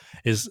stuff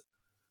is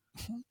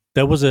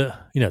there was it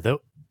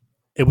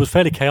was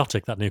fairly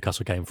chaotic, that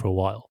Newcastle game, for a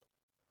while.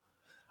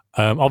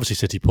 Obviously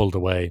City pulled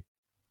away,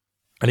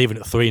 and even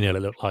at 3-0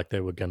 it looked like they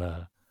were going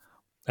to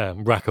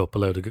rack up a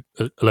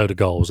load of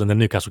goals, and then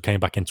Newcastle came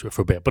back into it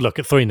for a bit. But look,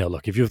 at 3-0,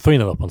 if you're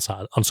 3-0 up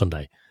on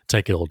Sunday,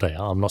 take it all day.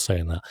 I'm not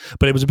saying that.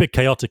 But it was a bit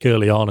chaotic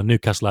early on, and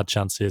Newcastle had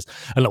chances.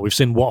 And look, we've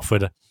seen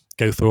Watford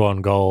go through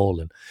on goal,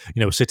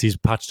 and City's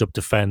patched up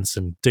defence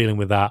and dealing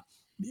with that.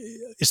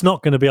 It's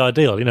not going to be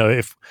ideal.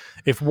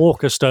 If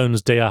Walker,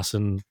 Stones, Diaz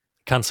and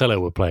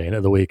Cancelo were playing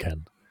at the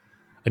weekend,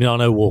 and I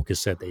know Walker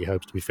said that he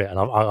hopes to be fit, and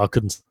I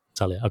couldn't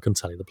tell you.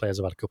 The players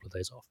have had a couple of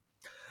days off,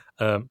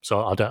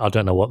 so I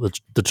don't know what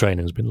the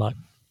training's been like.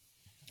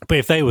 But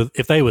if they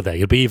were there,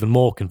 you'd be even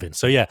more convinced.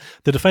 So yeah,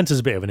 the defence is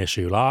a bit of an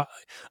issue. Like,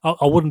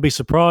 I wouldn't be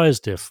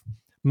surprised if,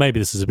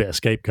 maybe this is a bit of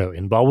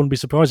scapegoating, but I wouldn't be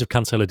surprised if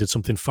Cancelo did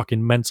something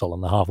fucking mental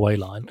on the halfway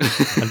line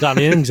and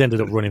Danny Ings ended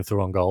up running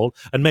through on goal,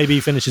 and maybe he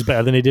finishes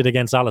better than he did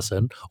against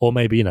Alisson, or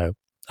maybe,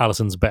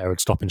 Alisson's better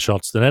at stopping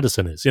shots than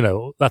Ederson is. I don't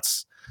know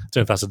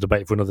if that's a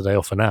debate for another day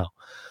or for now,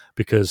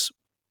 because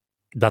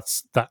that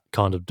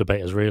kind of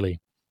debate has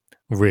really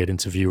reared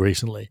into view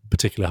recently,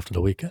 particularly after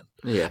the weekend.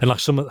 Yeah. And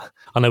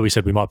I know we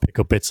said we might pick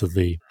up bits of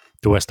the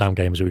West Ham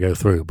games as we go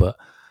through, but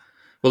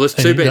well, there's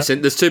two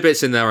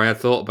bits in there I had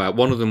thought about.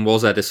 One of them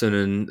was Ederson,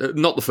 and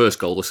not the first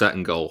goal, the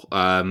second goal,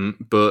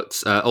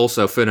 but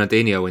also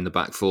Fernandinho in the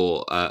back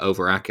four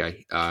over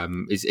Ake.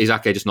 Is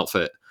Ake just not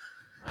fit?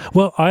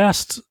 Well, I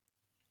asked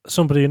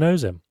somebody who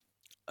knows him,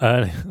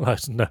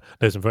 knows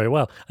him very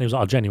well, and he was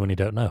like, "I genuinely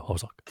don't know." I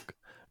was like,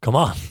 "Come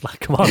on,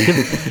 come on!"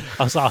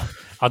 I was like,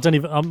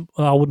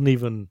 "I wouldn't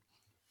even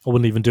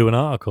do an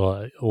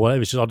article or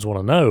whatever. It's just, I just want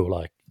to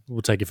know,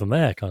 we'll take it from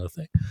there, kind of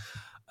thing.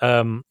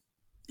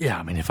 Yeah,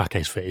 I mean, if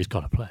Ake's fit, he's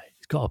got to play.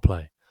 He's got to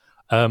play.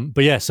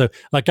 But yeah, so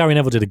like Gary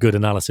Neville did a good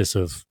analysis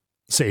of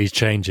City's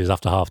changes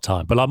after half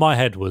time, but like my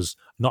head was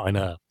not in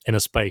a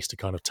space to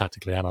kind of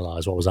tactically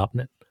analyse what was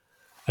happening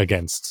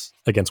against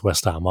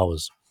West Ham. I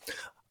was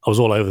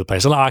all over the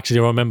place. And I actually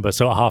remember,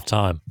 so at half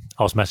time,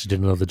 I was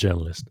messaging another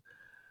journalist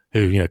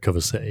who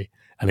covers City,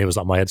 and he was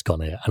like, "My head's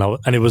gone here."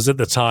 And it was at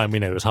the time,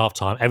 it was half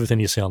time. Everything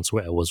you see on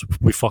Twitter was,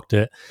 "We fucked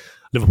it.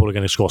 Liverpool are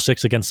going to score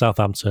 6 against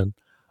Southampton,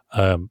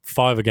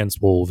 5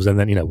 against Wolves, and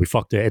then we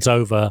fucked it. It's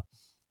over."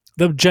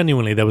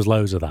 Genuinely, there was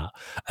loads of that.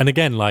 And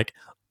again, like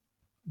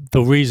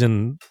the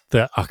reason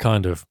that I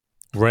kind of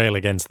rail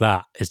against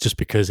that is just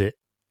because it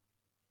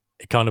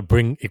kind of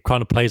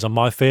plays on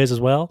my fears as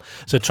well.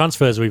 So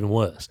transfers are even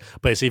worse,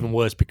 but it's even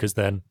worse because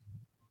then,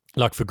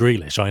 like for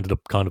Grealish, I ended up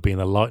kind of being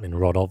the lightning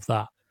rod of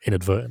that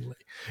inadvertently.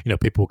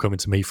 People were coming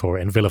to me for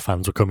it, and Villa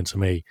fans were coming to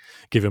me,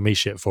 giving me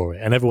shit for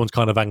it, and everyone's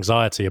kind of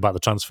anxiety about the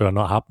transfer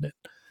not happening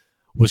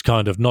was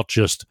kind of not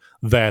just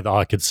there that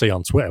I could see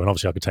on Twitter, and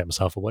obviously I could take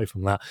myself away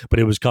from that, but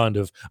it was kind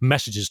of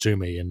messages to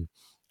me and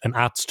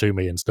ads to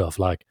me and stuff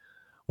like,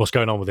 what's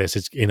going on with this?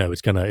 It's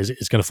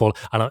gonna fall,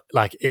 and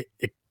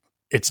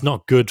it's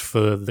not good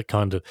for the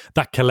kind of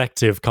that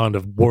collective kind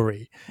of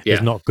worry. Yeah.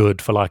 Is not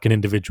good for like an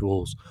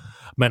individual's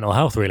mental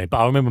health, really. But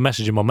I remember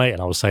messaging my mate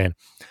and I was saying,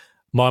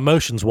 my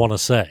emotions want to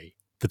say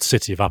that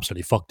City have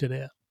absolutely fucked it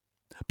here,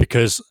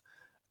 because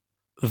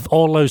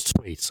all those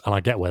tweets, and I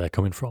get where they're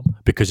coming from,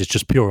 because it's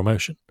just pure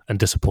emotion and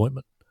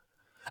disappointment.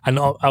 And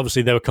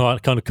obviously they were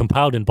kind of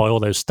compounded by all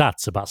those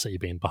stats about City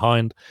being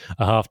behind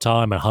at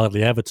half-time and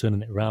hardly ever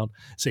turning it around,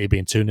 City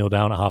being 2-0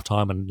 down at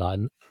half-time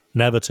and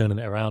never turning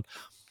it around.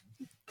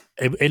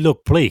 It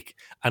looked bleak,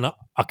 and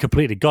I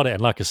completely got it.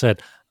 And like I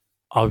said,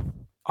 I've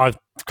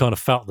kind of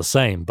felt the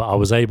same, but I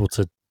was able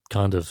to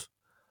kind of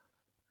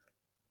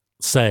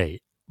say,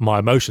 my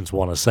emotions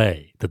want to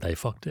say that they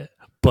fucked it,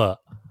 but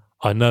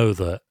I know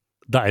that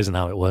isn't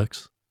how it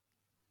works.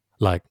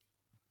 Like,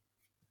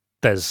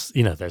 there's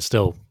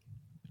still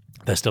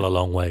a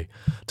long way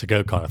to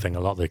go, kind of thing.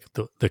 A lot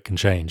that can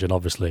change, and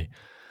obviously,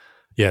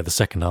 yeah, the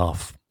second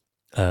half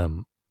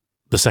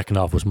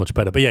was much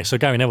better. But yeah, so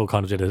Gary Neville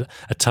kind of did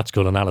a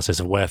tactical analysis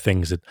of where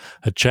things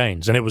had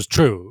changed, and it was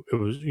true. It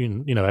was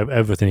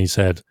everything he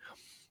said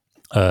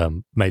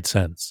made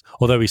sense.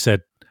 Although he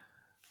said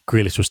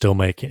Grealish was still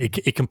making.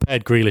 He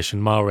compared Grealish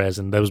and Mahrez,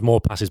 and there was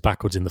more passes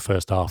backwards in the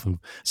first half, and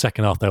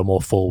second half they were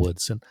more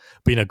forwards.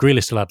 But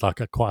Grealish still had like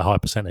quite a high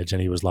percentage,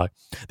 and he was like,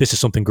 "This is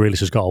something Grealish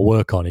has got to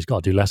work on. He's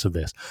got to do less of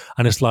this."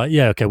 And it's like,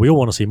 yeah, okay, we all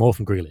want to see more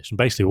from Grealish, and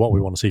basically what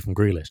we want to see from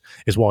Grealish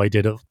is what he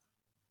did at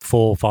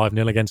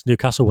 4-5-0 against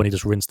Newcastle when he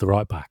just rinsed the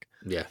right back,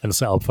 and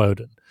set up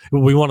Foden.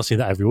 We want to see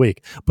that every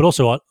week. But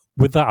also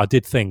with that, I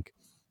did think,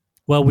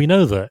 well, we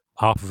know that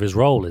half of his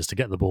role is to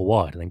get the ball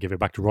wide and then give it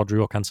back to Rodri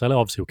or Cancelo.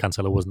 Obviously,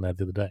 Cancelo wasn't there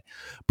the other day,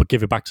 but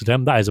give it back to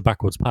them. That is a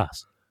backwards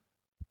pass,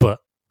 but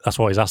that's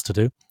what he's asked to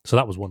do. So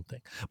that was one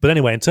thing. But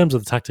anyway, in terms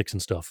of the tactics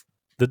and stuff,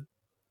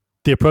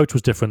 the approach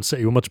was different.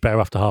 City were much better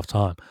after half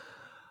time,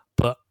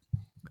 but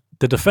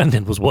the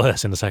defending was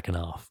worse in the second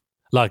half.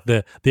 Like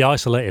the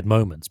isolated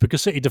moments,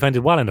 because City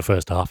defended well in the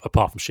first half,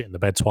 apart from shitting the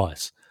bed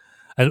twice.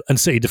 And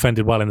City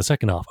defended well in the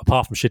second half,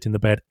 apart from shitting the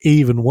bed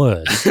even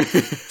worse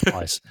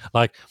twice.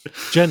 Like,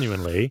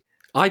 genuinely,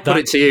 I put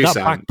it to you, that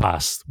Sam. back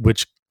pass,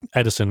 which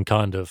Ederson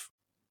kind of,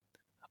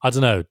 I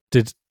don't know,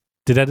 did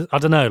I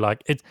don't know,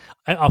 like it.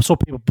 I saw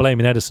people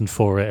blaming Ederson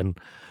for it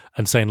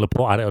and saying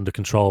Laporte had it under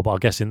control, but I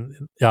guess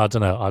I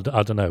don't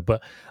know.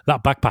 But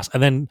that back pass,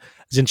 and then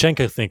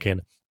Zinchenko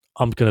thinking,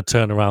 I'm going to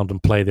turn around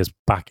and play this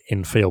back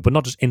in field, but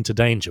not just into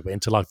danger, but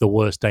into like the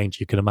worst danger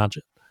you can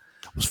imagine.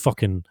 It was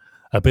fucking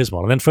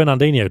abysmal. And then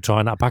Fernandinho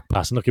trying that back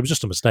pass, and look, it was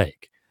just a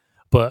mistake,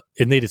 but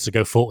it needed to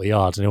go 40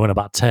 yards, and it went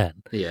about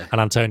 10. Yeah.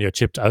 And Antonio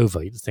chipped it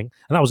over. You think,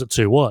 and that was at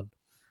 2-1.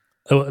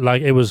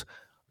 Like, it was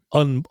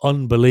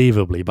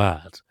unbelievably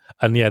bad.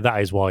 And yeah,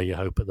 that is why you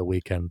hope at the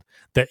weekend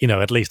that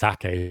at least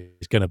Ake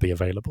is going to be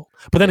available.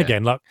 But then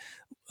again, like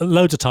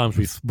loads of times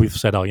we've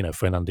said,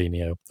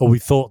 Fernandinho, or we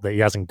thought that he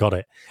hasn't got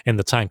it in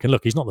the tank. And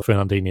look, he's not the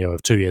Fernandinho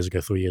of 2 years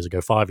ago, 3 years ago,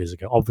 5 years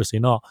ago. Obviously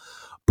not.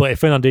 But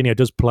if Fernandinho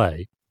does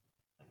play,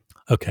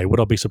 okay, would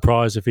I be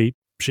surprised if he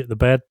shit the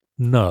bed?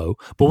 No.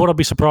 But would I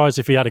be surprised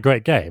if he had a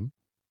great game?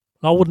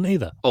 I wouldn't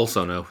either.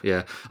 Also no,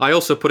 yeah. I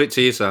also put it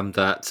to you, Sam,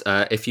 that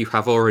if you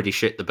have already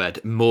shit the bed,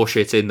 more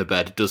shit in the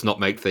bed does not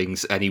make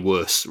things any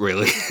worse,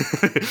 really.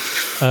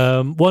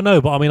 Well,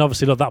 no, but I mean,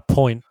 obviously, look, that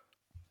point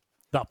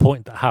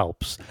that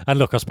helps. And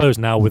look, I suppose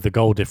now with the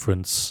goal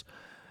difference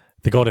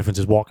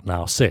is what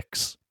now?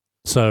 6.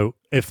 So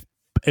if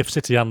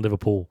City and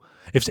Liverpool,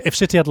 if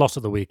City had lost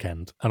at the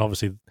weekend, and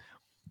obviously,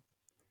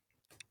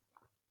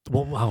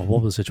 what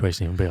would the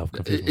situation even be? I'm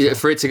confused.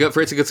 For it to go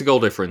to goal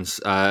difference,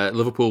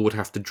 Liverpool would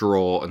have to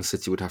draw and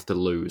City would have to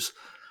lose.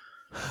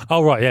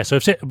 Oh right, yeah. So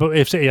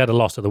if City had a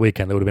loss at the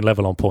weekend, they would have been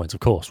level on points.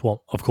 Of course,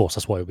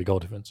 that's why it would be goal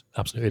difference.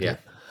 Absolutely.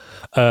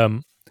 Yeah.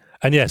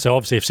 And yeah, so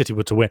obviously if City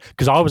were to win,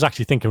 because I was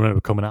actually thinking when we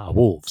were coming out of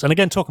Wolves, and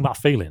again talking about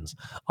feelings,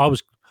 I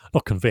was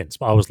not convinced,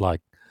 but I was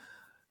like,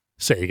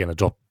 City are going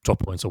to drop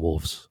points at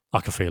Wolves.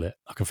 I can feel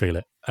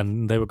it.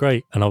 And they were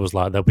great. And I was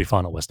like, they'll be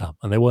fine at West Ham.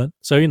 And they weren't.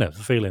 So, the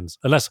feelings,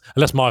 unless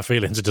my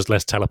feelings are just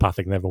less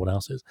telepathic than everyone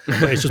else's.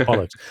 But it's just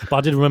bollocks. But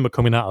I did remember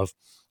coming out of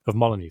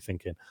Molineux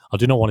thinking, I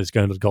do not want it to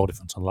go into the goal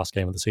difference on the last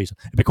game of the season.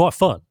 It'd be quite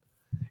fun.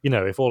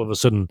 If all of a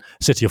sudden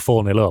City are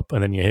 4-0 up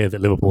and then you hear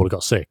that Liverpool have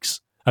got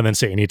 6 and then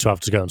City need to have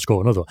to go and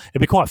score another.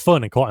 It'd be quite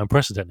fun and quite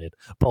unprecedented.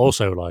 But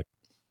also, like,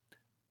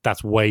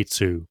 that's way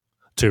too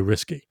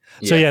risky.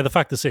 So, the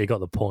fact that City got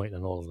the point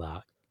and all of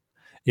that,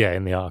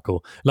 in the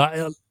article. Like,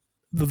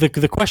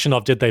 the question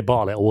of did they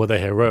bottle it or were they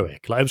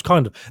heroic? Like, it was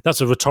kind of, that's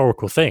a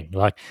rhetorical thing.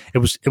 Like, it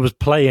was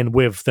playing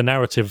with the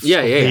narrative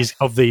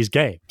of these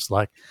games.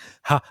 Like,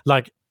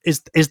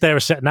 is there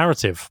a set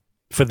narrative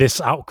for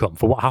this outcome,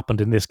 for what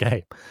happened in this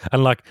game?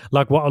 And like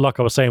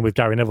I was saying with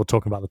Gary Neville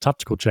talking about the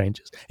tactical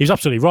changes, he's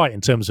absolutely right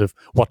in terms of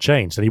what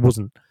changed. And he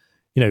wasn't,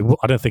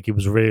 I don't think he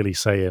was really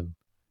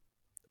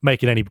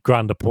making any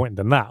grander point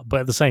than that.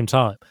 But at the same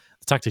time,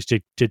 the tactics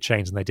did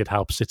change and they did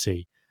help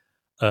City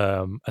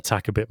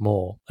attack a bit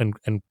more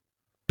and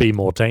be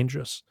more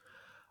dangerous.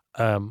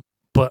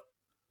 But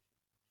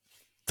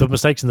the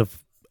mistakes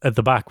at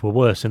the back were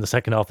worse in the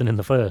second half than in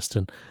the first.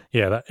 And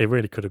it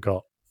really could have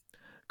got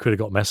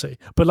messy.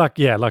 But like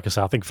I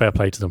said, I think fair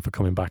play to them for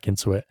coming back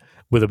into it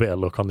with a bit of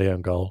luck on the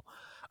own goal.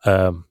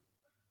 And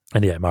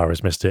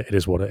Mahrez missed it. It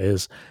is what it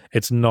is.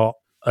 It's not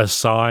a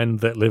sign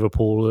that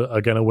Liverpool are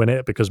going to win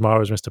it because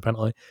Mahrez missed a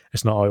penalty.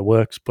 It's not how it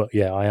works. But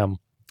I am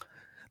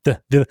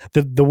the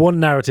one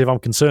narrative I'm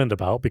concerned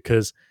about,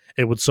 because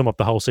it would sum up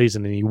the whole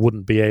season and you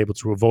wouldn't be able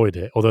to avoid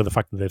it. Although the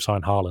fact that they've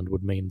signed Haaland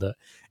would mean that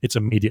it's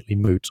immediately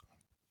moot.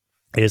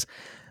 Is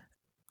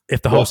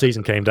if the whole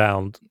season came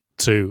down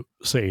to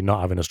City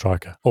not having a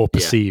striker or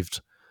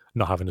perceived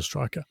not having a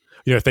striker.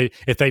 If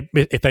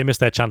they miss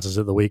their chances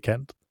at the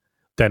weekend,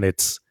 then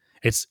it's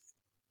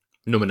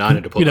number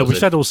 9 to put. We've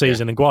said all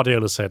season, and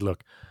Guardiola said,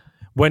 look,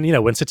 when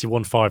City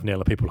won 5-0,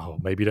 and people are,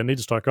 maybe you don't need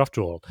a striker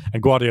after all.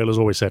 And Guardiola's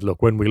always said,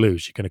 look, when we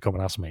lose, you're going to come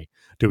and ask me,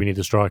 do we need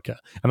a striker?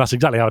 And that's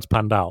exactly how it's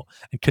panned out.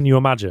 And can you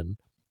imagine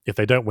if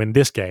they don't win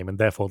this game and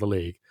therefore the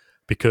league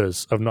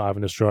because of not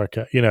having a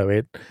striker?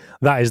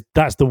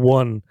 That's the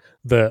one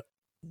that.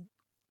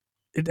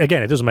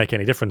 It doesn't make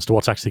any difference to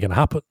what's actually going to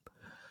happen.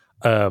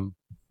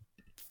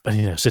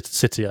 But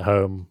City at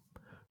home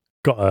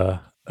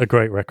got a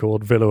great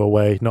record. Villa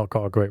away, not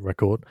got a great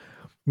record.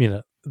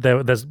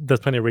 There's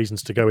plenty of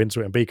reasons to go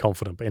into it and be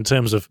confident. But in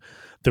terms of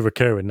the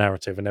recurring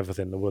narrative and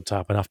everything that would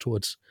happen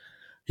afterwards,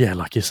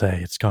 like you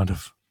say, it's kind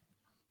of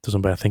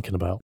doesn't bear thinking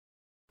about.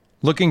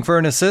 Looking for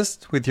an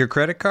assist with your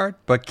credit card,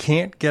 but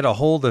can't get a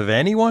hold of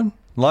anyone?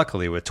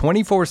 Luckily, with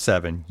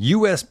 24/7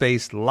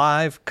 US-based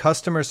live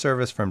customer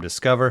service from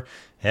Discover,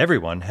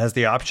 everyone has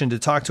the option to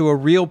talk to a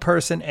real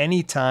person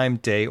anytime,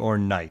 day or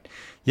night.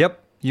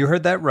 Yep, you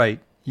heard that right.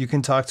 You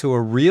can talk to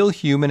a real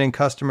human in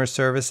customer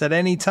service at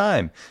any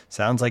time.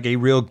 Sounds like a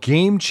real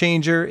game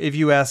changer if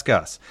you ask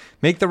us.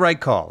 Make the right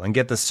call and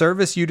get the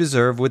service you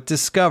deserve with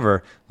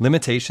Discover.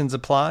 Limitations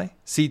apply.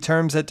 See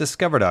terms at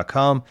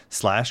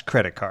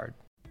discover.com/creditcard.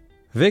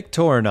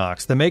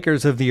 Victorinox, the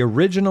makers of the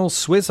original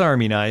Swiss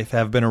Army knife,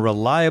 have been a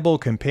reliable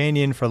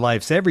companion for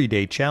life's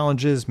everyday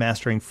challenges,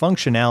 mastering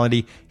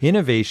functionality,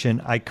 innovation,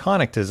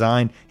 iconic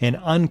design, and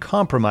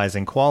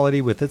uncompromising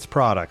quality with its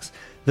products.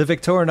 The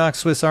Victorinox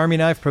Swiss Army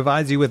knife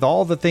provides you with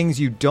all the things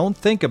you don't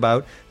think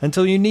about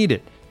until you need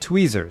it.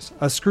 Tweezers,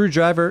 a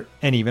screwdriver,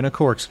 and even a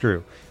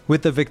corkscrew.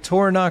 With the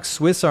Victorinox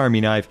Swiss Army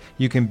knife,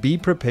 you can be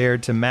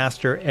prepared to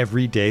master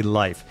everyday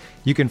life.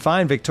 You can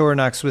find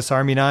Victorinox Swiss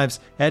Army knives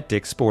at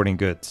Dick's Sporting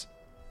Goods.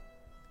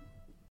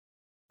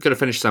 Going to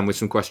finish, Sam, with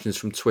some questions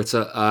from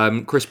Twitter.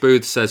 Chris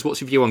Booth says,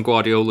 what's your view on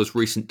Guardiola's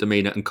recent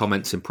demeanour and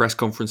comments in press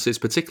conferences,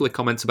 particularly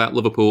comments about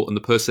Liverpool and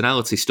the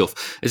personality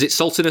stuff? Is it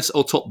saltiness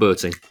or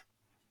top-birting?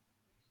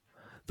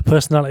 The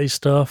personality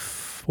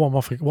stuff? What am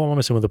I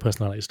missing with the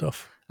personality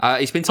stuff?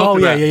 He's been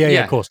talking about...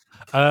 Yeah, of course.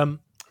 I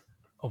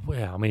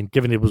mean,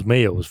 given it was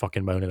me who was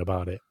fucking moaning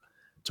about it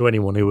to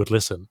anyone who would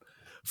listen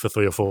for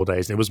 3 or 4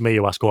 days, and it was me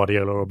who asked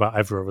Guardiola about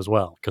Evra as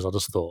well, because I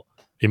just thought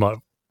he might.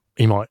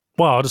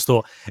 Well, I just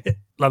thought,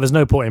 there's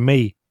no point in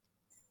me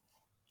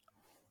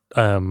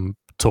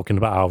talking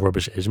about how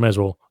rubbish it is. You may as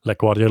well let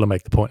Guardiola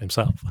make the point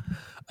himself.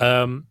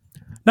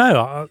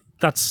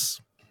 That's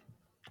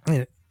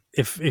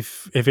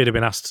if it had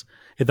been asked,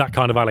 if that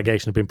kind of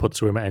allegation had been put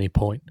to him at any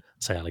point,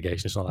 say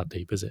allegation, it's not that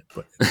deep, is it?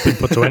 But if it's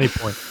been put to any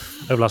point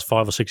over the last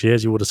 5 or 6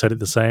 years, you would have said it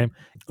the same.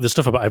 The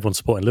stuff about everyone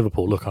supporting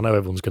Liverpool, look, I know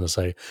everyone's going to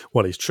say,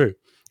 well, it's true.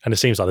 And it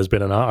seems like there's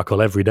been an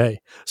article every day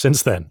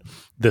since then.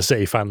 The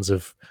City fans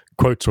have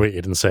quote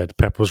tweeted and said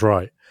Pep was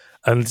right.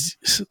 And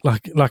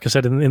like I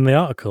said in the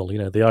article,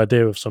 the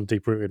idea of some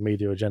deep-rooted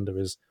media agenda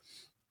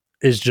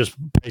is just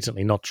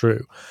patently not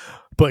true.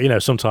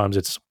 But, sometimes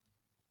it's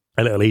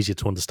a little easier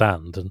to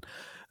understand. And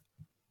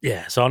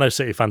so I know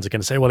City fans are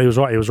going to say, well, he was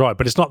right.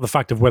 But it's not the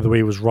fact of whether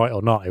he was right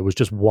or not. It was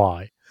just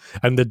why.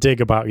 And the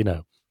dig about,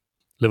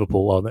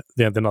 Liverpool, well,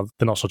 they're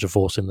not such a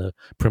force in the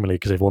Premier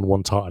League because they've won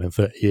one title in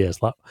 30 years.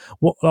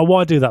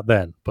 Why do that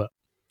then? But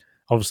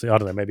Obviously, I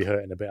don't know, maybe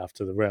hurting a bit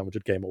after the Real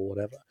Madrid game or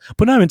whatever.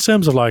 But no, in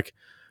terms of like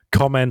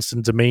comments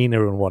and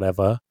demeanor and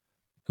whatever,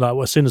 like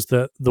as soon as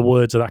the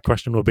words of that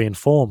question were being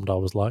formed, I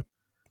was like,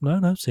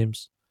 no,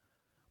 seems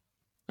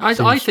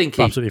I think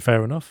absolutely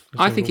fair enough.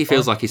 I think he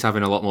feels like he's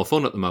having a lot more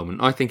fun at the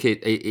moment. I think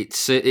it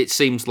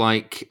seems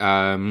like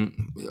I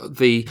don't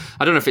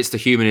know if it's the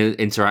human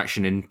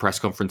interaction in press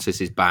conferences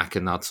is back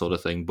and that sort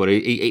of thing, but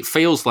it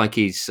feels like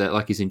he's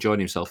enjoying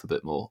himself a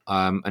bit more.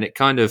 And it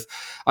kind of,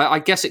 I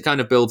guess it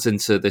kind of builds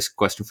into this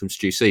question from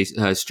Stu.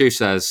 Stu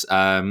says,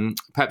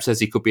 Pep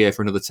says he could be here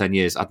for another 10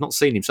 years. I've not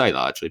seen him say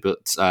that actually, but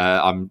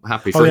I'm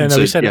happy for him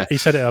to. He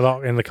said it a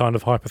lot in the kind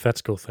of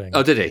hypothetical thing.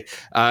 Oh, did he?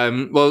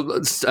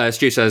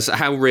 Stu says,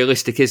 how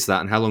realistic is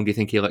that, and how long do you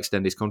think he'll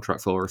extend his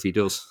contract for if he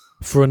does?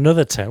 For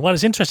another 10. Well,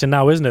 it's interesting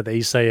now, isn't it, that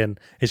he's saying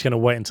he's going to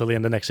wait until the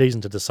end of next season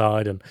to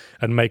decide and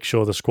make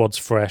sure the squad's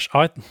fresh.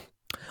 I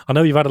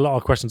know you've had a lot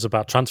of questions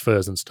about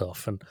transfers and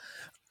stuff, and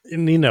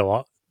you know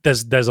what?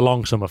 There's a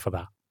long summer for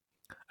that,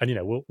 and you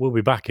know we'll be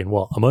back in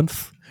a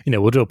month. You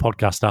know, we'll do a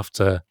podcast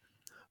after.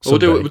 We'll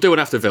do one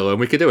after Villa, and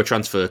we could do a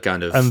transfer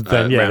kind of. And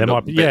then there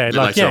might be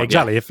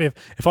exactly. Yeah.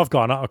 If I've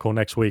got an article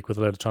next week with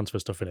a load of transfer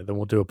stuff in it, then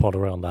we'll do a pod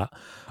around that.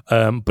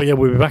 But yeah,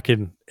 we'll be back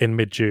in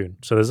mid-June,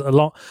 so there's a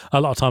lot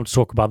of time to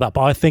talk about that.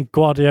 But I think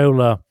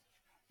Guardiola,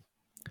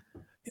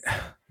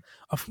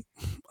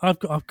 I've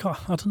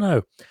got I don't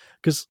know,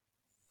 because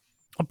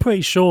I'm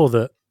pretty sure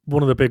that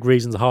one of the big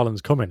reasons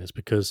Haaland's coming is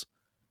because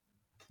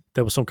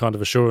there was some kind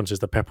of assurances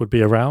that Pep would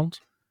be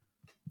around.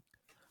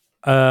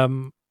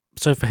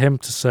 So for him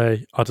to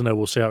say, I don't know,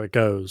 we'll see how it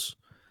goes,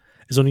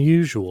 is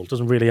unusual. It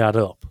doesn't really add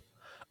up.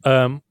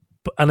 And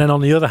then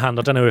on the other hand,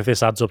 I don't know if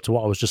this adds up to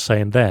what I was just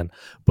saying then,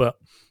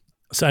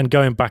 and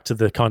going back to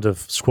the kind of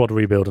squad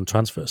rebuild and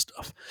transfer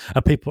stuff,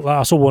 and people,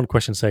 I saw one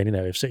question saying, you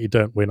know, if City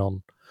don't win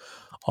on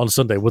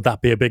Sunday, would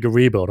that be a bigger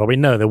rebuild? I mean,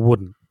 no, they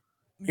wouldn't.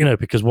 You know,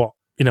 because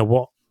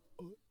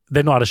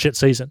they've not had a shit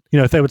season. You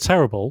know, if they were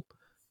terrible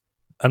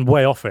and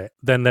way off it,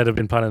 then they'd have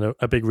been planning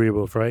a big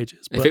rebuild for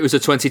ages. If it was a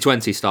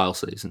 2020 style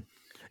season.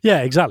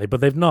 Yeah, exactly.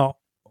 But they've not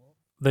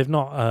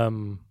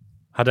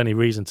had any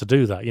reason to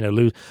do that. You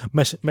know,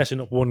 messing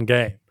up one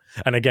game.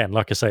 And again,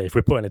 like I say, if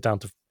we're putting it down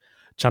to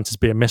chances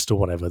being missed or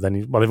whatever, then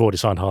they've already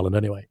signed Haaland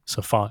anyway,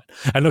 so fine.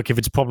 And look, if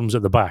it's problems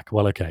at the back,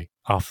 well, okay,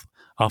 half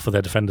of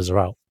their defenders are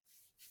out.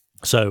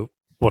 So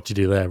what do you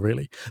do there,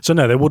 really? So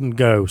no, they wouldn't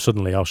go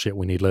suddenly, oh shit,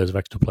 we need loads of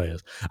extra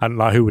players. And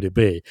like, who would it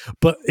be?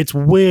 But it's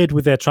weird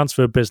with their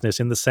transfer business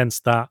in the sense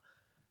that,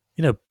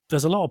 you know,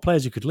 there's a lot of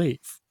players you could leave.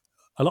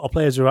 A lot of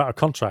players are out of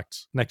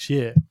contract next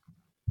year,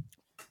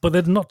 but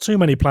there's not too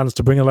many plans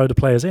to bring a load of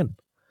players in.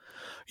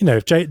 You know,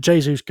 if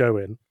Jesus go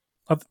in,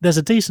 there's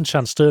a decent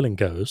chance Sterling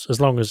goes,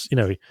 as long as, you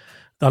know,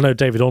 I know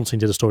David Ornstein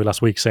did a story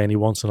last week saying he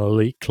wants an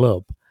elite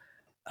club.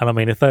 And I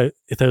mean, if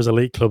those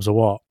elite clubs are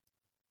what?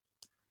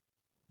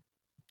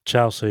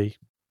 Chelsea,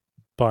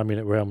 Bayern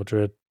Munich, Real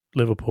Madrid,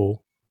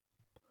 Liverpool,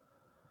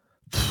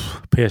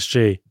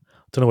 PSG,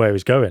 don't know where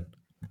he's going.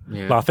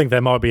 Yeah. But I think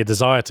there might be a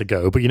desire to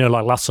go, but you know,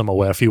 like last summer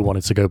where a few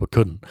wanted to go but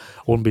couldn't.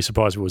 I wouldn't be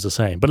surprised if it was the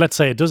same. But let's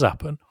say it does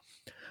happen.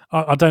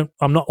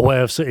 I'm not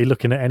aware of City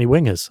looking at any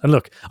wingers. And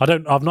look,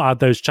 I've not had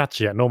those chats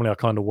yet. Normally I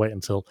kind of wait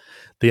until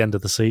the end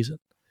of the season.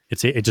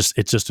 It's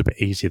just a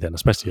bit easier then,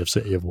 especially if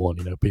City have won.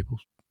 You know, people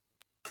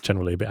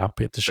generally a bit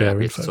happier to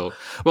share info.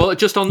 Well,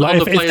 just on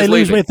like the players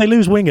leaving. If they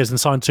lose wingers and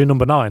sign 2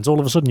 number 9s, all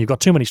of a sudden you've got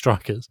too many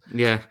strikers.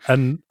 Yeah.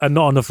 And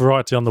not enough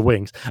variety on the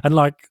wings. And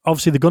like,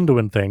 obviously the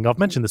Gundogan thing, I've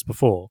mentioned this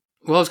before.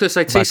 Well, I was going to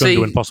say,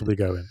 Gundogan possibly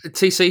going.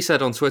 TC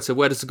said on Twitter,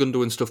 where does the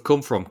Gundogan stuff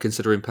come from,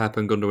 considering Pep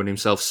and Gundogan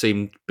himself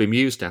seemed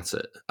bemused at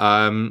it?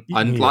 There's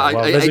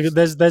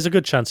a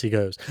good chance he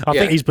goes. I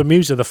think he's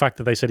bemused at the fact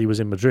that they said he was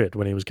in Madrid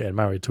when he was getting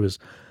married to his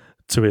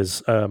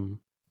fiancée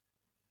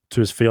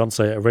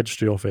at a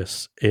registry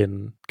office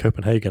in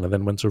Copenhagen and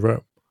then went to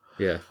Rome.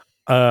 Yeah.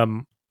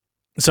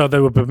 So they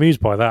were bemused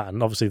by that,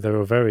 and obviously they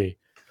were very,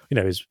 you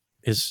know,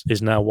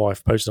 his now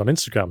wife posted on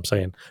Instagram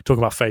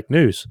talking about fake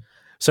news.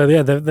 So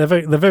yeah, they're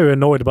very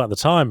annoyed about the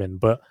timing.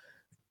 But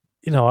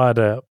you know,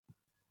 I've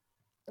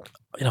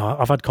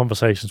had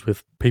conversations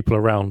with people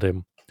around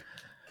him.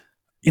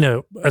 You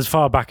know, as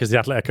far back as the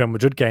Atletico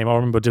Madrid game, I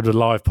remember I did a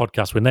live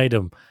podcast with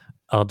Nadem.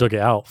 I dug it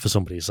out for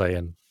somebody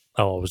saying,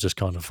 "Oh, I was just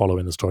kind of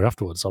following the story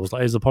afterwards." I was like,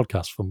 "Here's the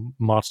podcast from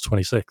March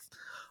 26th."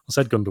 I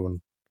said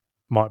Gundogan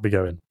might be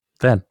going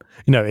then.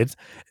 You know, it's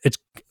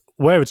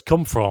where it's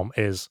come from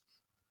is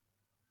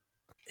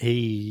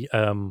he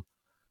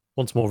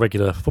wants more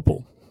regular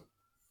football.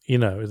 You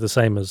know, the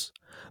same as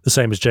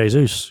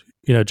Jesus.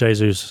 You know,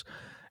 Jesus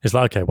is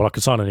like, okay, well, I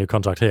could sign a new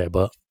contract here,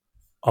 but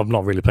I'm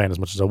not really playing as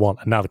much as I want.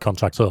 And now the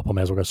contract's up, I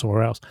may as well go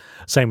somewhere else.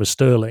 Same with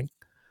Sterling,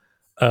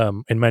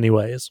 in many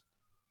ways.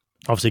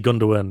 Obviously,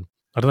 Gundogan,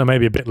 I don't know,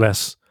 maybe a bit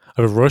less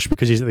of a rush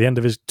because he's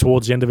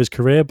towards the end of his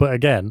career. But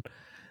again,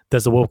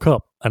 there's the World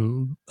Cup,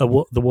 and the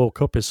World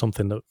Cup is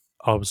something that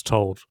I was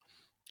told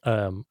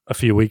a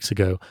few weeks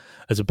ago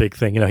as a big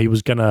thing. You know, he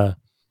was gonna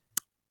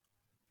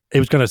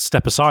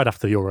step aside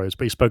after the Euros,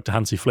 but he spoke to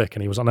Hansi Flick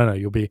and he was like, no,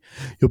 you'll be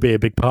a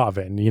big part of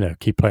it, and you know,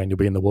 keep playing, you'll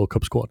be in the World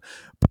Cup squad.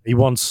 But he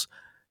wants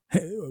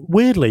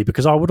weirdly,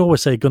 because I would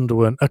always say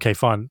Gundogan, okay,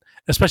 fine,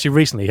 especially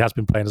recently, he has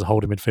been playing as a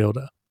holding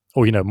midfielder,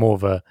 or, more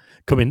of a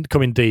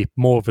coming deep,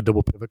 more of a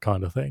double pivot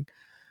kind of thing,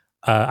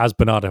 as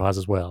Bernardo has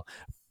as well.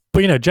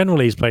 But,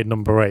 generally he's played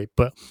number 8,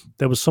 but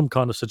there was some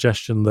kind of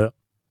suggestion that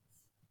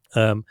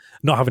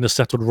not having a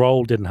settled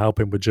role didn't help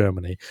him with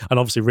Germany. And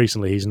obviously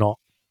recently he's not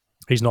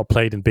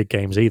played in big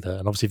games either.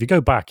 And obviously if you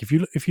go back, if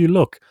you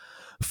look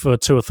for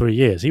 2 or 3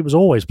 years, he was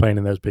always playing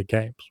in those big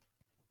games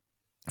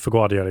for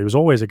Guardiola. He was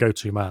always a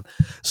go-to man.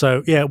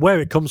 So yeah,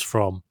 where it comes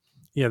from,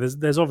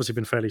 there's obviously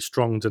been fairly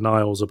strong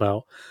denials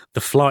about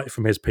the flight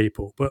from his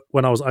people. But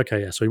when I was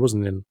so he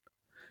wasn't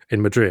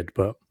in Madrid,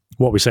 but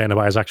what are we saying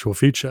about his actual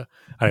future?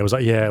 And it was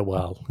like, yeah,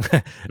 well,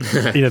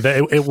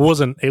 it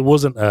wasn't.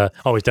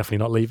 He's definitely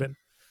not leaving.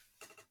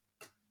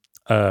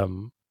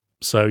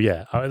 So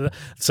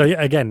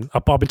again,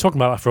 I've been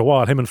talking about that for a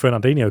while. Him and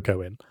Fernandinho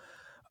go in.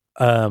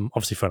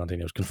 Obviously,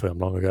 Fernandinho was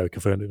confirmed long ago. He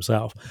confirmed it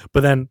himself.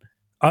 But then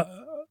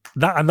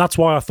that's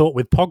why I thought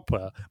with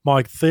Pogba,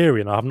 my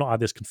theory, and I have not had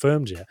this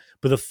confirmed yet,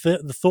 but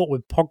the thought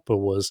with Pogba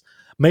was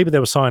maybe they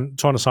were trying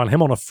to sign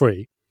him on a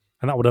free,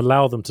 and that would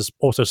allow them to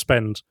also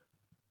spend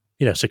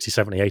 60,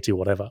 70, 80,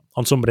 whatever,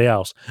 on somebody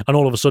else. And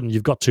all of a sudden,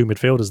 you've got 2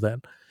 midfielders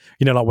then.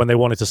 Like when they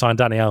wanted to sign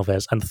Dani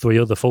Alves and 3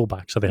 other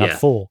fullbacks. So they had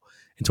 4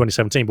 in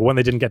 2017. But when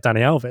they didn't get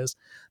Dani Alves,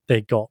 they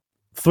got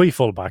 3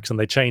 fullbacks and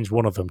they changed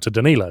one of them to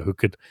Danilo, who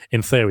could,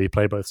 in theory,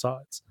 play both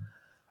sides.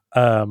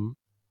 And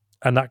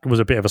that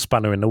was a bit of a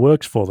spanner in the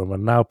works for them.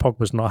 And now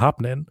Pogba's not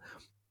happening.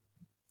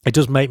 It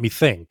does make me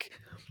think,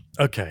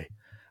 okay,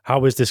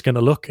 how is this going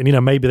to look?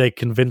 And, maybe they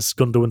convinced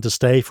Gundogan to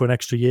stay for an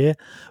extra year.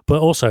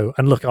 But also,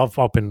 and look,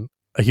 I've been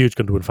a huge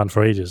Gundogan fan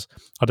for ages.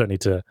 I don't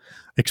need to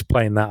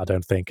explain that, I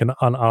don't think. And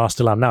I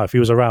still am now. If he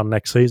was around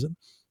next season,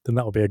 then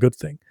that would be a good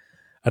thing.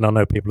 And I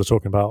know people are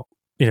talking about,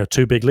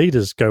 2 big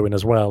leaders going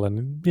as well.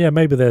 And yeah,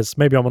 maybe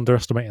I'm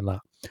underestimating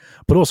that.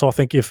 But also I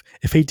think if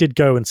he did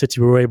go and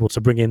City were able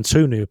to bring in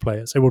 2 new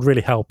players, it would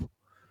really help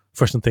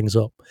freshen things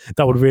up.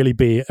 That would really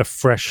be a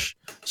fresh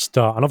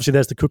start. And obviously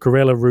there's the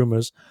Cucurella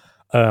rumours.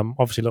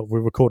 Obviously, look, we're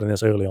recording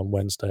this early on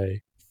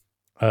Wednesday.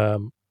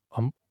 I'm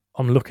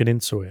looking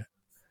into it.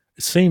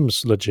 It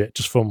seems legit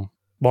just from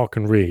what I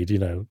can read.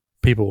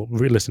 People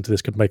listening to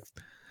this could make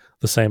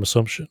the same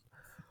assumption.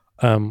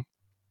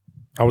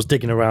 I was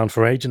digging around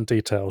for agent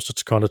details just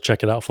to kind of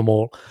check it out from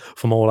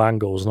all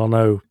angles, and I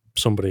know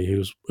somebody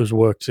who's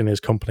worked in his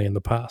company in the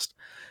past,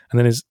 and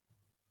then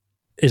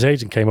his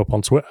agent came up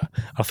on Twitter.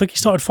 I think he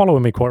started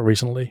following me quite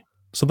recently,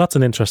 so that's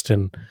an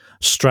interesting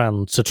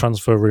strand to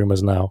transfer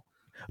rumours now.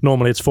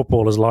 Normally, it's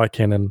footballers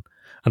liking and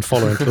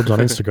following clubs on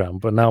Instagram,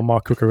 but now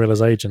Mark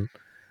Cucurella's agent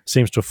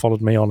seems to have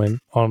followed me on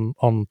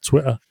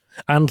Twitter,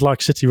 and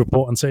like City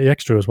Report and City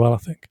Extra as well, I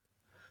think.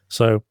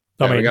 So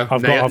I've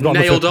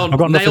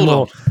got nothing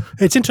more.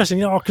 It's interesting,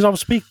 because I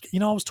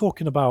was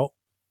talking about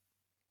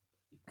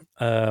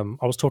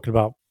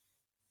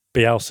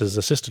Bielsa's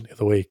assistant the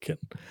other week and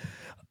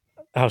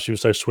how she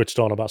was so switched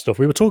on about stuff.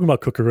 We were talking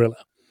about Cucurella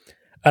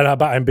and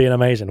about him being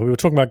amazing. We were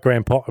talking about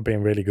Graham Potter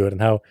being really good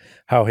and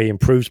how he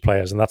improves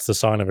players, and that's the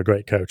sign of a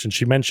great coach. And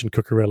she mentioned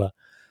Cucurella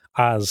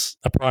as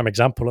a prime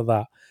example of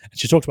that. And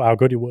she talked about how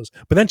good he was.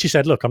 But then she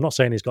said, look, I'm not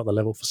saying he's got the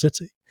level for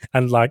City.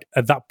 And like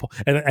at that point,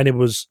 and it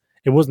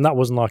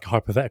wasn't like a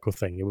hypothetical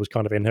thing. It was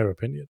kind of in her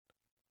opinion.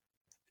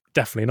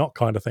 Definitely not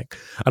kind of thing.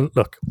 And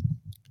look,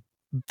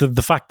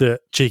 the fact that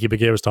Cheeky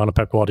Bagheera and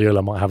Pep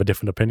Guardiola might have a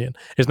different opinion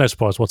is no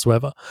surprise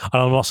whatsoever.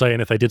 And I'm not saying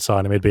if they did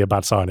sign him, it'd be a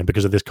bad signing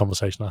because of this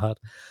conversation I had.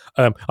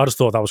 I just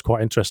thought that was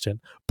quite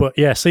interesting. But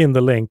yeah, seeing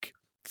the link,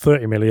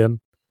 30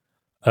 million,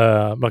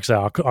 like I say,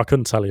 I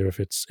couldn't tell you if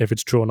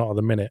it's true or not at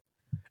the minute.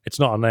 It's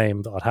not a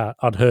name that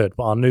I'd heard,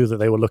 but I knew that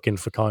they were looking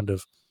for kind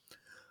of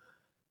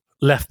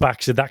left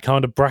backs in that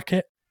kind of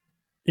bracket.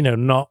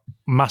 Not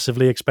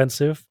massively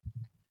expensive.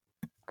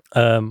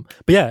 But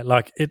yeah,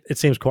 like it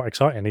seems quite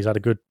exciting. He's had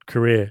a good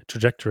career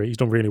trajectory. He's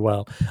done really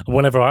well. And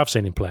whenever I've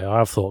seen him play, I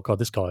have thought, God,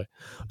 this guy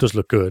does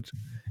look good.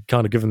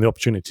 Kind of given the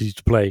opportunity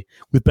to play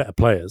with better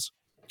players.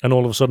 And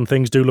all of a sudden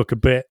things do look a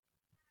bit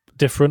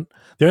different.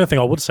 The only thing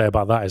I would say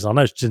about that is I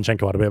know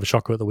Zinchenko had a bit of a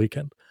shocker at the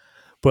weekend,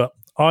 but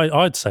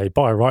I'd say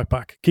buy a right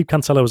back. Keep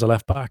Cancelo as a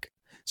left back.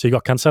 So you've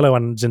got Cancelo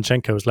and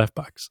Zinchenko as left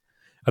backs.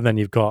 And then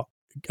you've got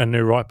a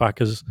new right back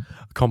as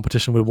a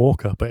competition with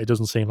Walker, but it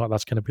doesn't seem like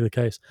that's going to be the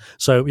case.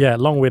 So yeah,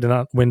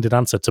 long-winded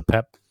answer to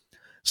Pep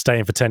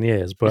staying for 10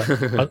 years, but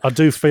I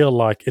do feel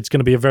like it's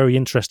going to be a very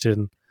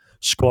interesting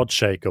squad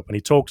shake-up, and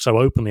he talked so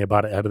openly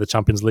about it ahead of the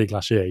Champions League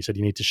last year. He said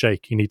you need to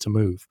shake, you need to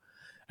move,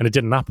 and it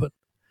didn't happen.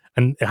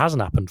 And it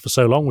hasn't happened for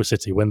so long with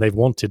City when they've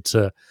wanted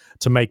to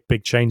make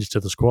big changes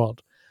to the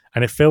squad.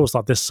 And it feels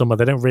like this summer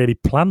they don't really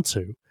plan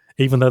to,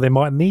 even though they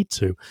might need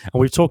to. And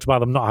we've talked about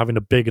them not having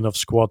a big enough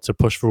squad to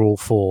push for all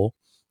 4.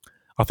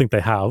 I think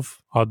they have.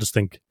 I just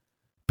think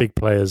big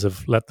players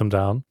have let them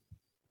down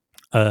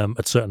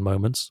at certain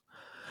moments.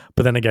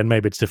 But then again,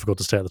 maybe it's difficult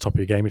to stay at the top of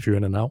your game if you're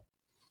in and out.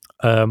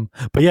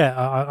 But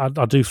yeah,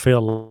 I do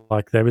feel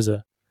like there is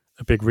a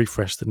big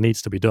refresh that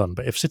needs to be done.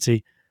 But if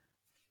City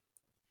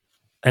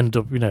end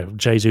up,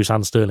 Jesus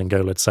and Sterling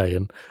go, let's say,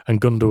 and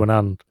Gundogan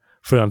and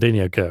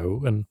Fernandinho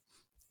go, and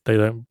they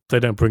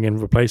don't bring in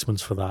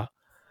replacements for that.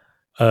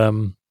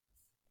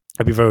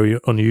 It'd be very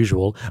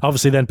unusual.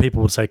 Obviously, then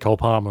people would say Cole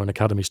Palmer and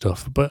academy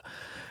stuff, but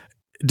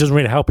it doesn't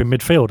really help in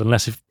midfield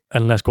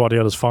unless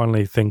Guardiola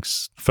finally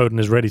thinks Foden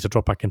is ready to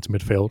drop back into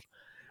midfield,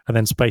 and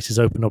then spaces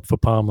open up for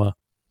Palmer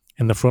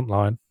in the front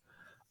line.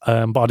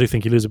 But I do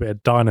think you lose a bit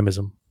of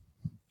dynamism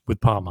with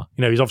Palmer.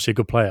 He's obviously a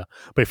good player,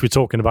 but if we're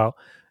talking about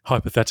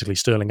hypothetically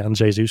Sterling and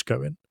Jesus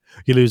going,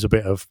 you lose a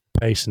bit of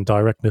pace and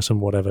directness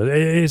and whatever.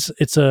 It's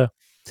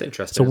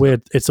interesting.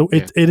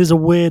 It is a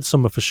weird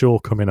summer for sure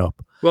coming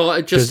up. Well,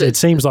 it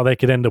seems like they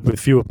could end up with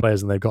fewer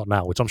players than they've got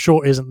now, which I'm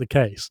sure isn't the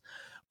case,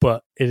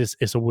 but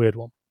it's a weird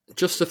one.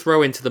 Just to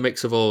throw into the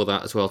mix of all of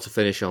that as well to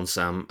finish on,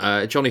 Sam,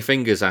 Johnny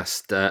Fingers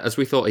asked, as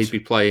we thought he'd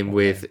be playing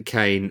with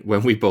Kane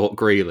when we bought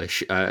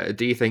Grealish,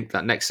 do you think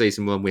that next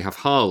season when we have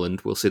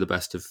Haaland, we'll see the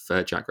best of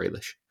Jack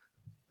Grealish?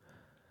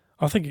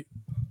 I think,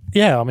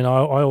 yeah. I mean, I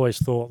always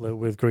thought that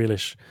with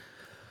Grealish,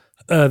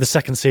 the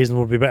second season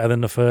would be better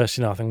than the first.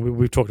 I think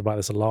we've talked about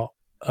this a lot.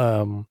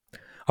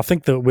 I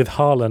think that with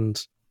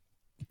Haaland,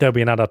 there'll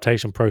be an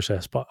adaptation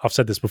process, but I've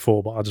said this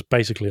before, but I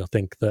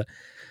think that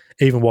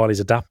even while he's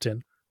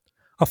adapting,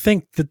 I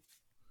think the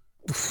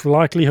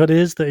likelihood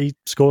is that he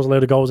scores a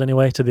load of goals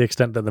anyway, to the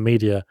extent that the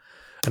media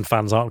and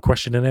fans aren't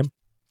questioning him.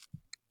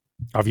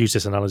 I've used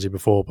this analogy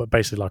before, but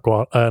basically like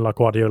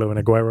Guardiola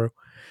and Aguero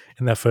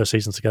in their first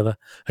season together.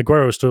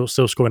 Aguero was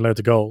still scoring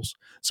loads of goals,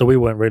 so we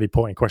weren't really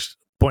pointing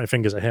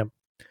fingers at him.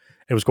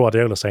 It was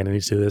Guardiola saying he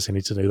needs to do this, he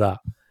needs to do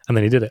that, and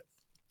then he did it.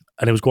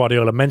 And it was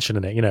Guardiola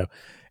mentioning it.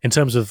 In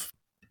terms of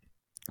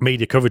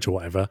media coverage or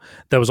whatever,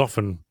 there was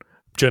often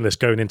journalists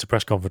going into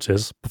press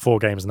conferences before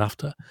games and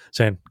after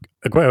saying,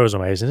 Aguero's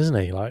amazing, isn't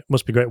he?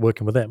 Must be great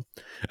working with him.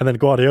 And then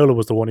Guardiola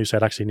was the one who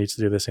said, actually, he needs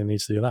to do this, he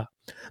needs to do that.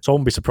 So I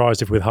wouldn't be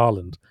surprised if with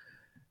Haaland,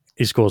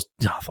 he scores,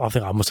 I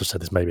think I must have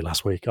said this maybe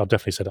last week. I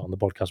definitely said it on the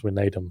podcast with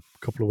Nadem a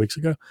couple of weeks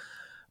ago.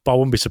 But I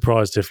wouldn't be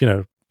surprised if,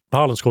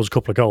 Haaland scores a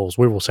couple of goals.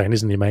 We were all saying,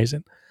 isn't he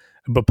amazing?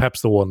 But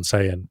Pep's the one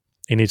saying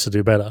he needs to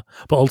do better.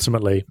 But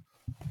ultimately,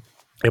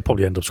 he'll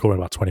probably end up scoring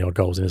about 20-odd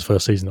goals in his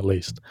first season at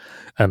least.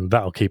 And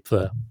that'll keep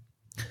the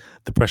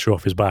pressure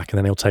off his back, and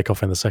then he'll take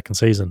off in the second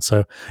season.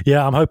 So,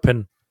 yeah, I'm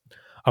hoping,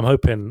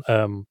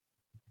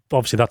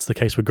 obviously that's the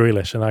case with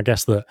Grealish, and I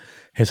guess that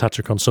his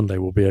hat-trick on Sunday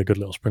will be a good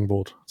little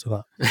springboard to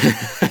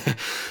that.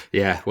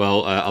 Yeah,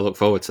 well, I look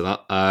forward to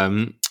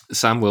that.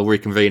 Sam, will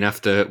reconvene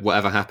after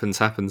whatever happens.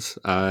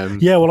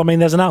 Yeah, well, I mean,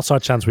 there's an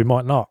outside chance we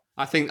might not.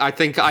 I think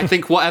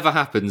whatever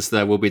happens,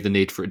 there will be the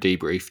need for a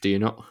debrief. Do you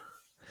not?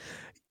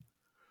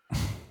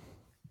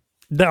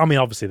 I mean,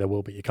 obviously there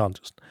will be. You can't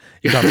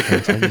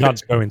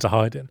just go into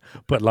hiding.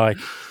 But I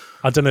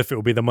don't know if it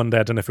will be the Monday.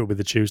 I don't know if it will be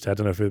the Tuesday. I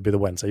don't know if it will be the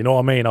Wednesday. You know what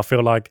I mean? I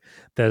feel like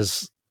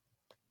there's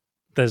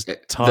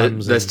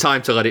times. There's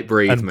time to let it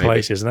breathe, and maybe.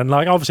 Places, and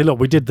then obviously, look,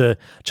 we did the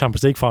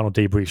Champions League final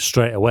debrief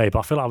straight away, but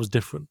I feel like it was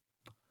different.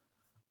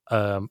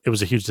 It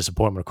was a huge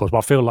disappointment, of course, but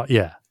I feel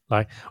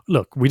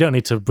look, we don't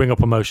need to bring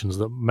up emotions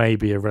that may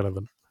be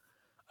irrelevant.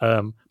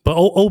 But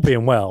all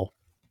being well,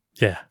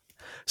 yeah,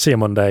 see you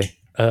Monday.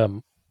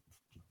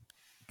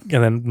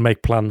 And then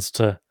make plans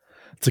to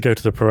go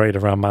to the parade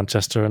around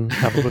Manchester and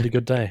have a really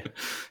good day.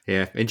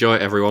 Yeah, enjoy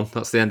it, everyone.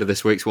 That's the end of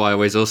this week's Why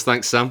Always Us.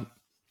 Thanks, Sam.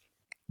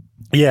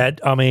 Yeah,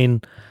 I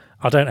mean,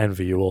 I don't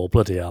envy you all.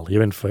 Bloody hell,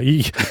 you're in for.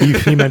 You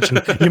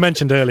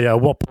mentioned earlier.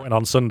 At what point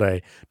on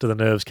Sunday do the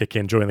nerves kick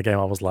in during the game?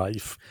 I was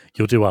like,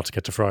 you'll do well to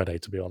get to Friday,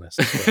 to be honest.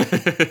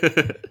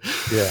 But,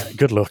 yeah,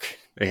 good luck.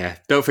 Yeah,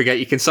 don't forget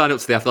you can sign up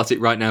to The Athletic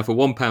right now for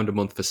 £1 a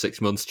month for 6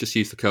 months. Just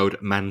use the code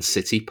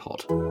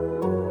ManCityPod.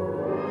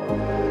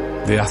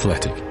 The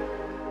Athletic.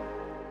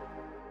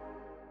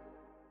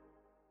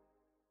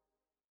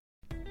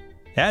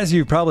 As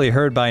you've probably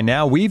heard by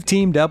now, we've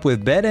teamed up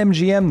with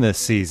BetMGM this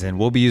season.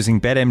 We'll be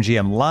using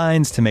BetMGM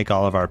lines to make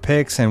all of our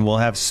picks, and we'll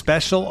have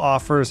special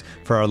offers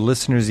for our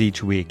listeners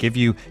each week. If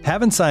you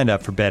haven't signed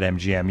up for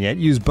BetMGM yet,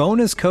 use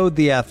bonus code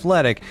The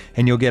Athletic,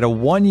 and you'll get a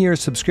 1-year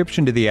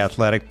subscription to The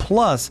Athletic,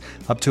 plus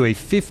up to a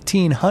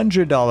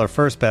 $1,500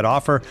 first bet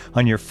offer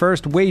on your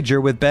first wager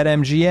with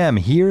BetMGM.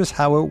 Here's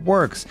how it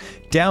works.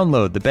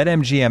 Download the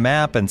BetMGM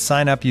app and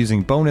sign up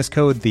using bonus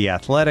code The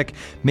Athletic.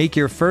 Make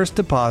your first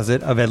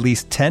deposit of at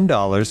least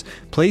 $10.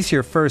 Place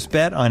your first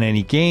bet on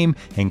any game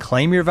and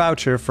claim your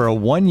voucher for a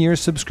 1-year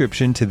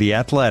subscription to The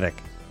Athletic.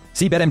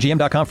 See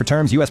BetMGM.com for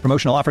terms. U.S.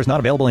 promotional offers not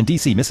available in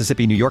D.C.,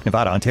 Mississippi, New York,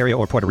 Nevada, Ontario,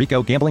 or Puerto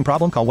Rico. Gambling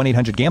problem? Call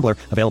 1-800-GAMBLER.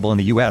 Available in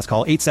the U.S.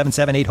 Call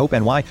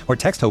 877-8-HOPE-NY or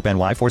text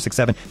HOPE-NY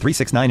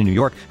 467-369 in New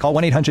York. Call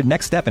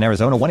 1-800-NEXT-STEP in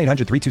Arizona.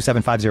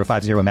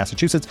 1-800-327-5050 in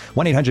Massachusetts.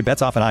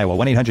 1-800-BETS-OFF in Iowa.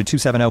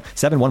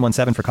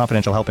 1-800-270-7117 for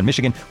confidential help in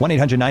Michigan.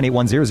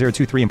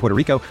 1-800-981-0023 in Puerto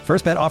Rico.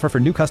 First bet offer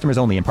for new customers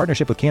only in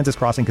partnership with Kansas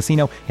Crossing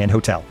Casino and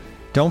Hotel.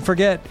 Don't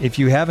forget, if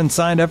you haven't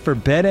signed up for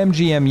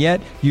BetMGM yet,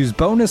 use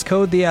bonus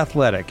code The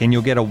Athletic, and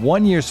you'll get a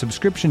 1-year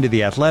subscription to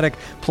The Athletic,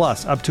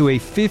 plus up to a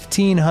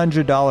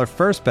 $1,500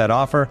 first bet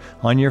offer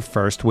on your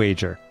first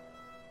wager.